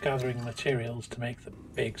just gathering materials to make the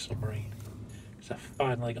big submarine. Because I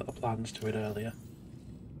finally got the plans to it earlier.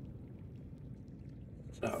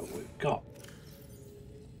 So we've got...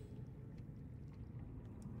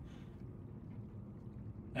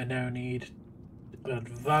 I now need an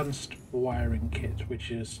advanced wiring kit,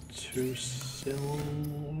 which is 2 silver,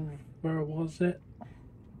 was it?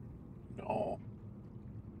 No.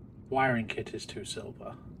 Wiring kit is 2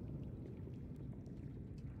 silver.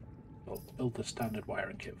 I'll build the standard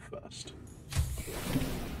wiring kit first.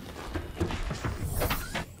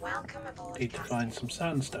 Welcome aboard. Need to find some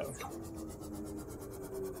sandstone.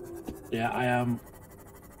 Yeah, I am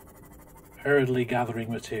hurriedly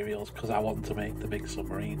gathering materials because I want to make the big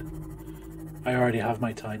submarine. I already have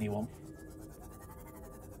my tiny one,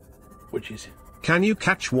 which is... Can you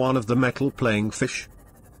catch one of the metal playing fish?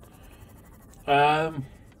 I've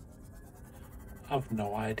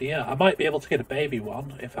no idea. I might be able to get a baby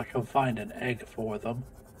one if I can find an egg for them.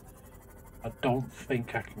 I don't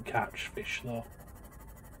think I can catch fish though.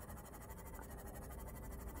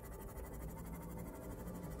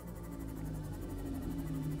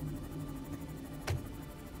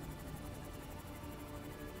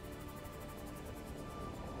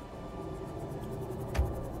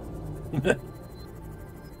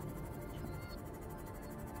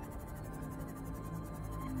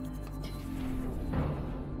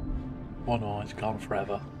 Oh no, it's gone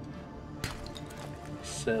forever.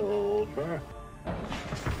 Silver.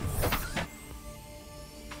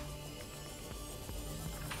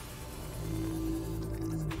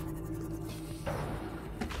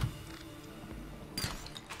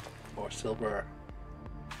 More silver.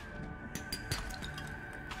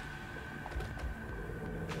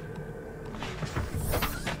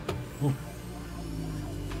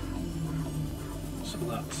 So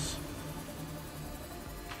that's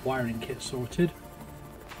wiring kit sorted.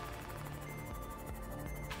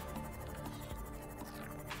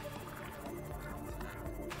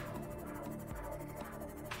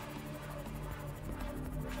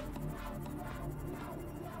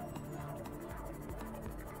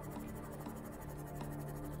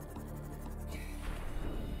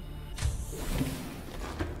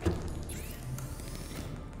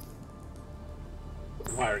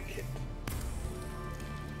 Wiring kit.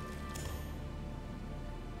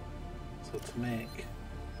 So to make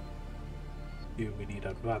you, we need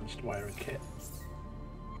advanced wiring kit.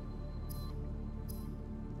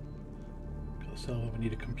 So we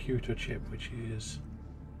need a computer chip, which is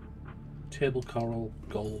table coral,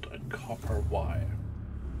 gold, and copper wire.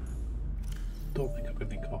 Don't think I've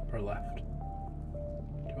got any copper left.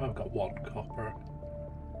 I've got 1 copper,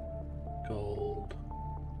 gold.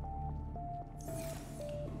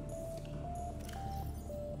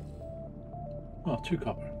 Oh, 2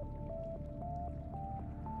 copper.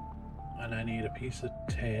 And I need a piece of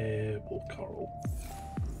table coral.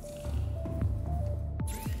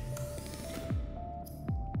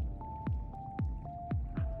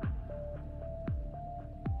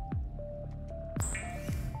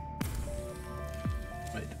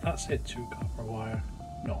 Wait, that's it, 2 copper wire.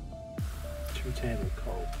 No, 2 table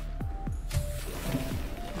coral.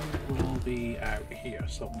 Will be out here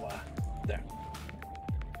somewhere. There.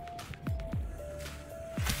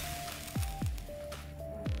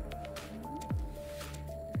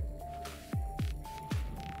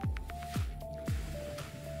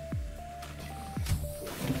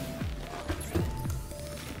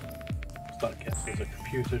 That gets us a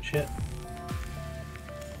computer chip,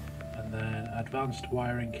 and then advanced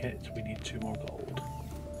wiring kit, we need 2 more gold.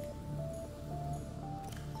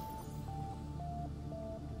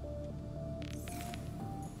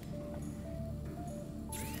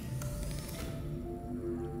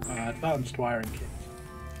 Advanced wiring kit.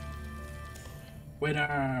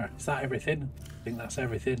 Winner! Is that everything? I think that's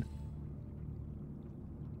everything.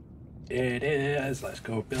 It is! Let's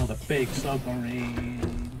go build a big submarine!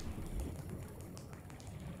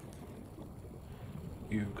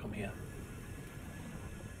 You come here.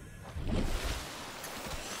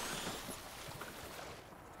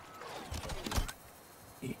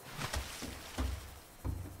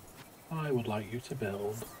 I would like you to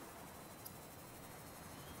build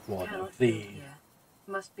one Cannot of build these. here.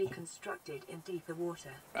 Must be constructed in deeper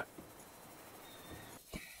water. Back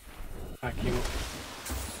you up.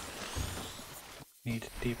 Need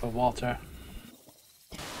deeper water.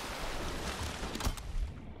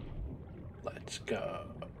 Let's go.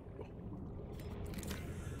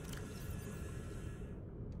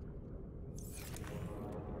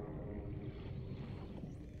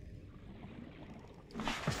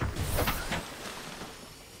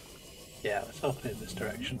 Let's open it in this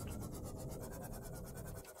direction.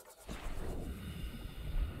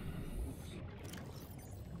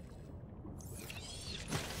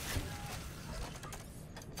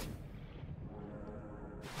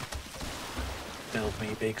 Build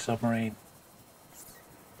me big submarine.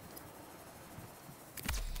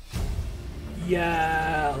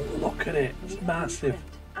 Yeah, look at it. It's massive.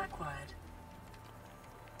 Acquired.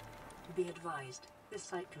 Be advised, the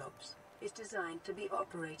Cyclops is designed to be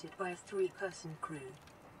operated by a 3-person crew.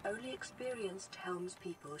 Only experienced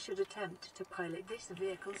helmspeople should attempt to pilot this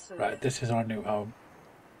vehicle solo. Right, this is our new home.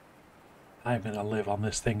 I'm gonna live on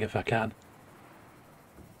this thing if I can.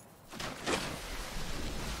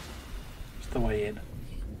 It's the way in.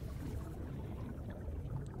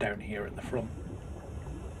 Down here at the front.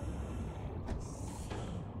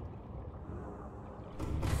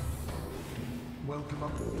 Welcome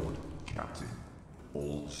aboard, Captain.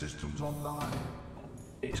 All systems online.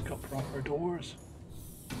 It's got proper doors.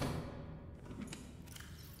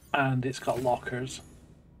 And it's got lockers.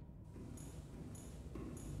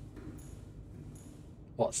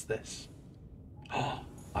 What's this? Oh,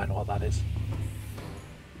 I know what that is.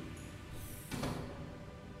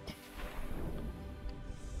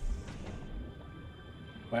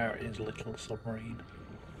 Where is little submarine?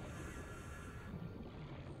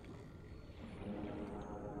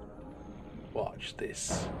 Watch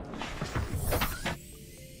this.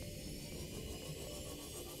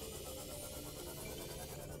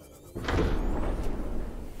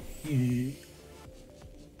 Yeah.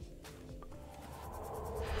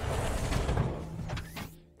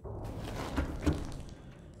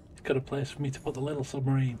 It's got a place for me to put the little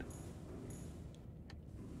submarine.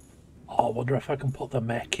 Oh, I wonder if I can put the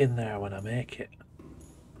mech in there when I make it.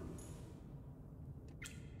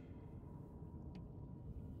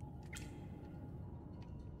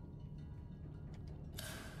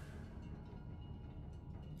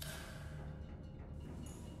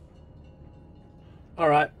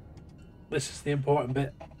 Alright, this is the important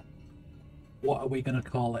bit. What are we going to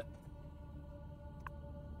call it?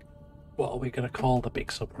 What are we going to call the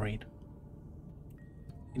big submarine?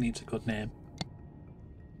 It needs a good name.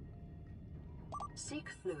 Seek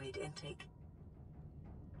fluid intake.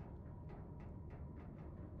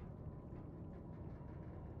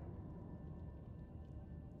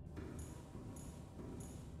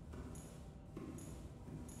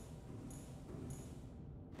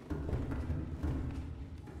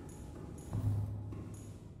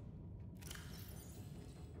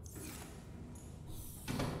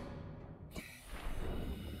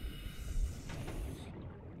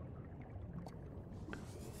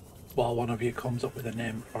 While one of you comes up with a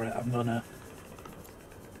name for it, I'm gonna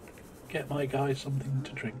get my guy something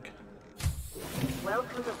to drink.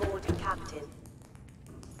 Welcome aboard, Captain.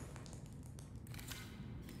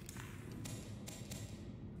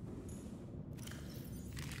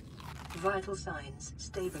 Vital signs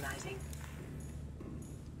stabilizing.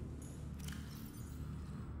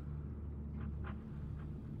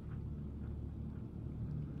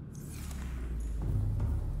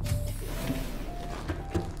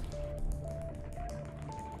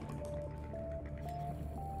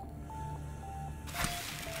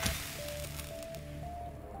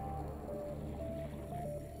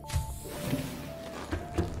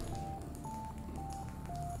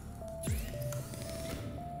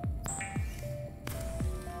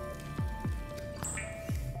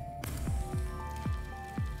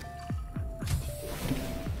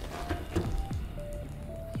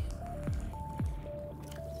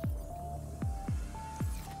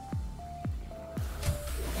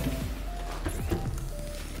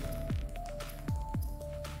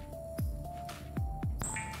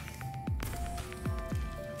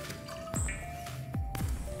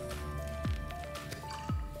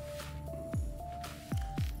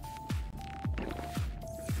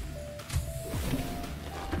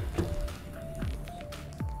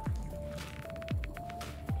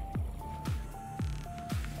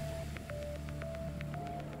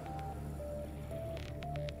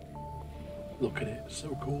 Look at it,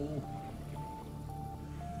 so cool.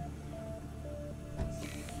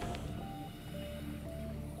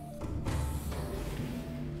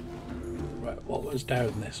 Right, what was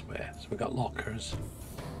down this way? So we've got lockers.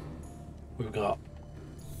 We've got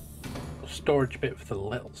a storage bit for the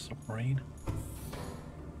little submarine.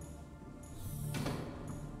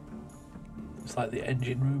 It's like the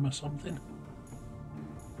engine room or something.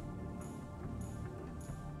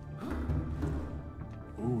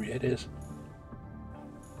 Ooh, yeah, it is.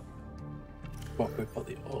 What we put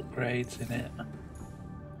the upgrades in it.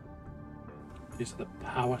 These are the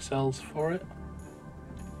power cells for it.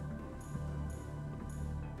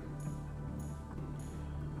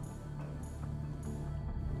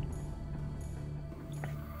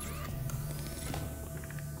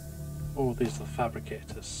 Oh, these are the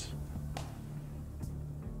fabricators.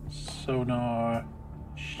 Sonar,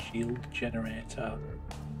 shield generator,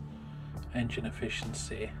 engine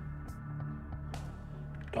efficiency,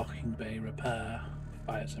 docking bay repair,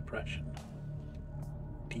 fire suppression,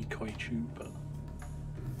 decoy tube.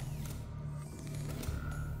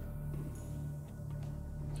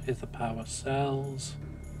 Here's the power cells.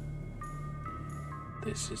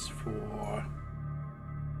 This is for...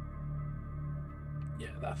 yeah,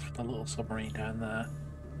 that's for the little submarine down there.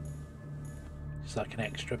 It's like an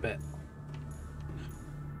extra bit.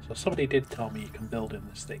 So somebody did tell me you can build in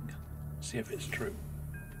this thing. See if it's true.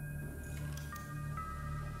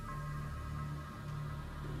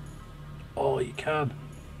 Oh, you can.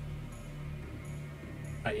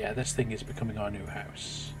 Right, yeah, this thing is becoming our new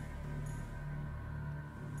house.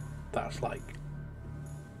 That's like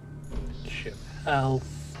ship health.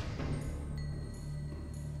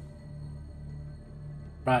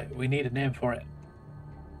 Right, we need a name for it.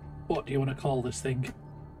 What do you want to call this thing?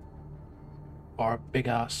 Our big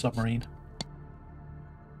ass submarine.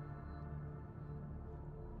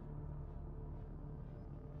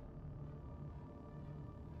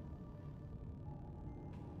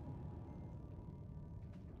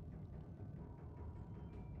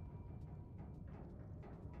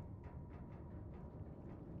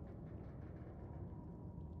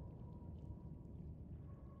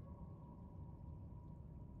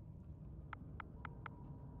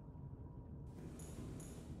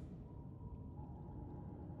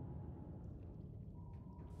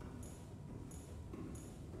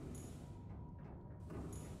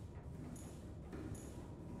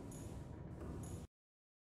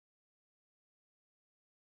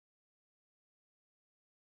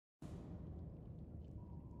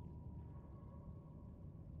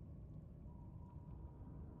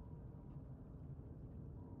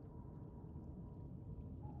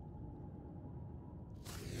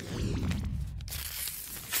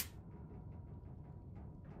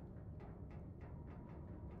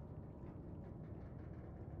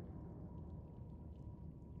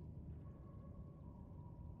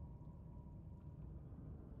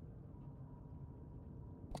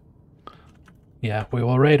 Yeah, we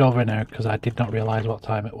will raid over now because I did not realise what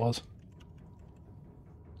time it was.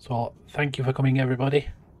 So, thank you for coming, everybody.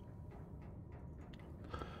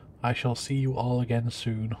 I shall see you all again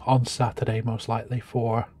soon, on Saturday most likely,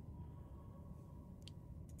 for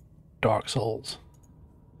Dark Souls.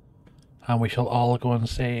 And we shall all go and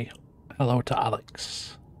say hello to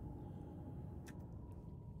Alex,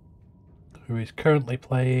 who is currently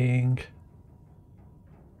playing...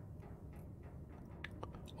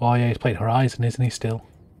 oh yeah, he's playing Horizon, isn't he, still?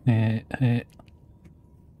 Yeah,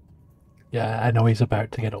 I know he's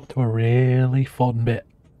about to get up to a really fun bit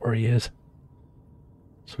where he is.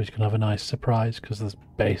 So he's going to have a nice surprise, because there's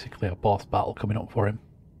basically a boss battle coming up for him.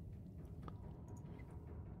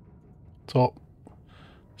 So,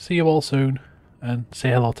 see you all soon, and say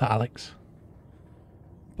hello to Alex.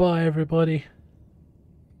 Bye, everybody.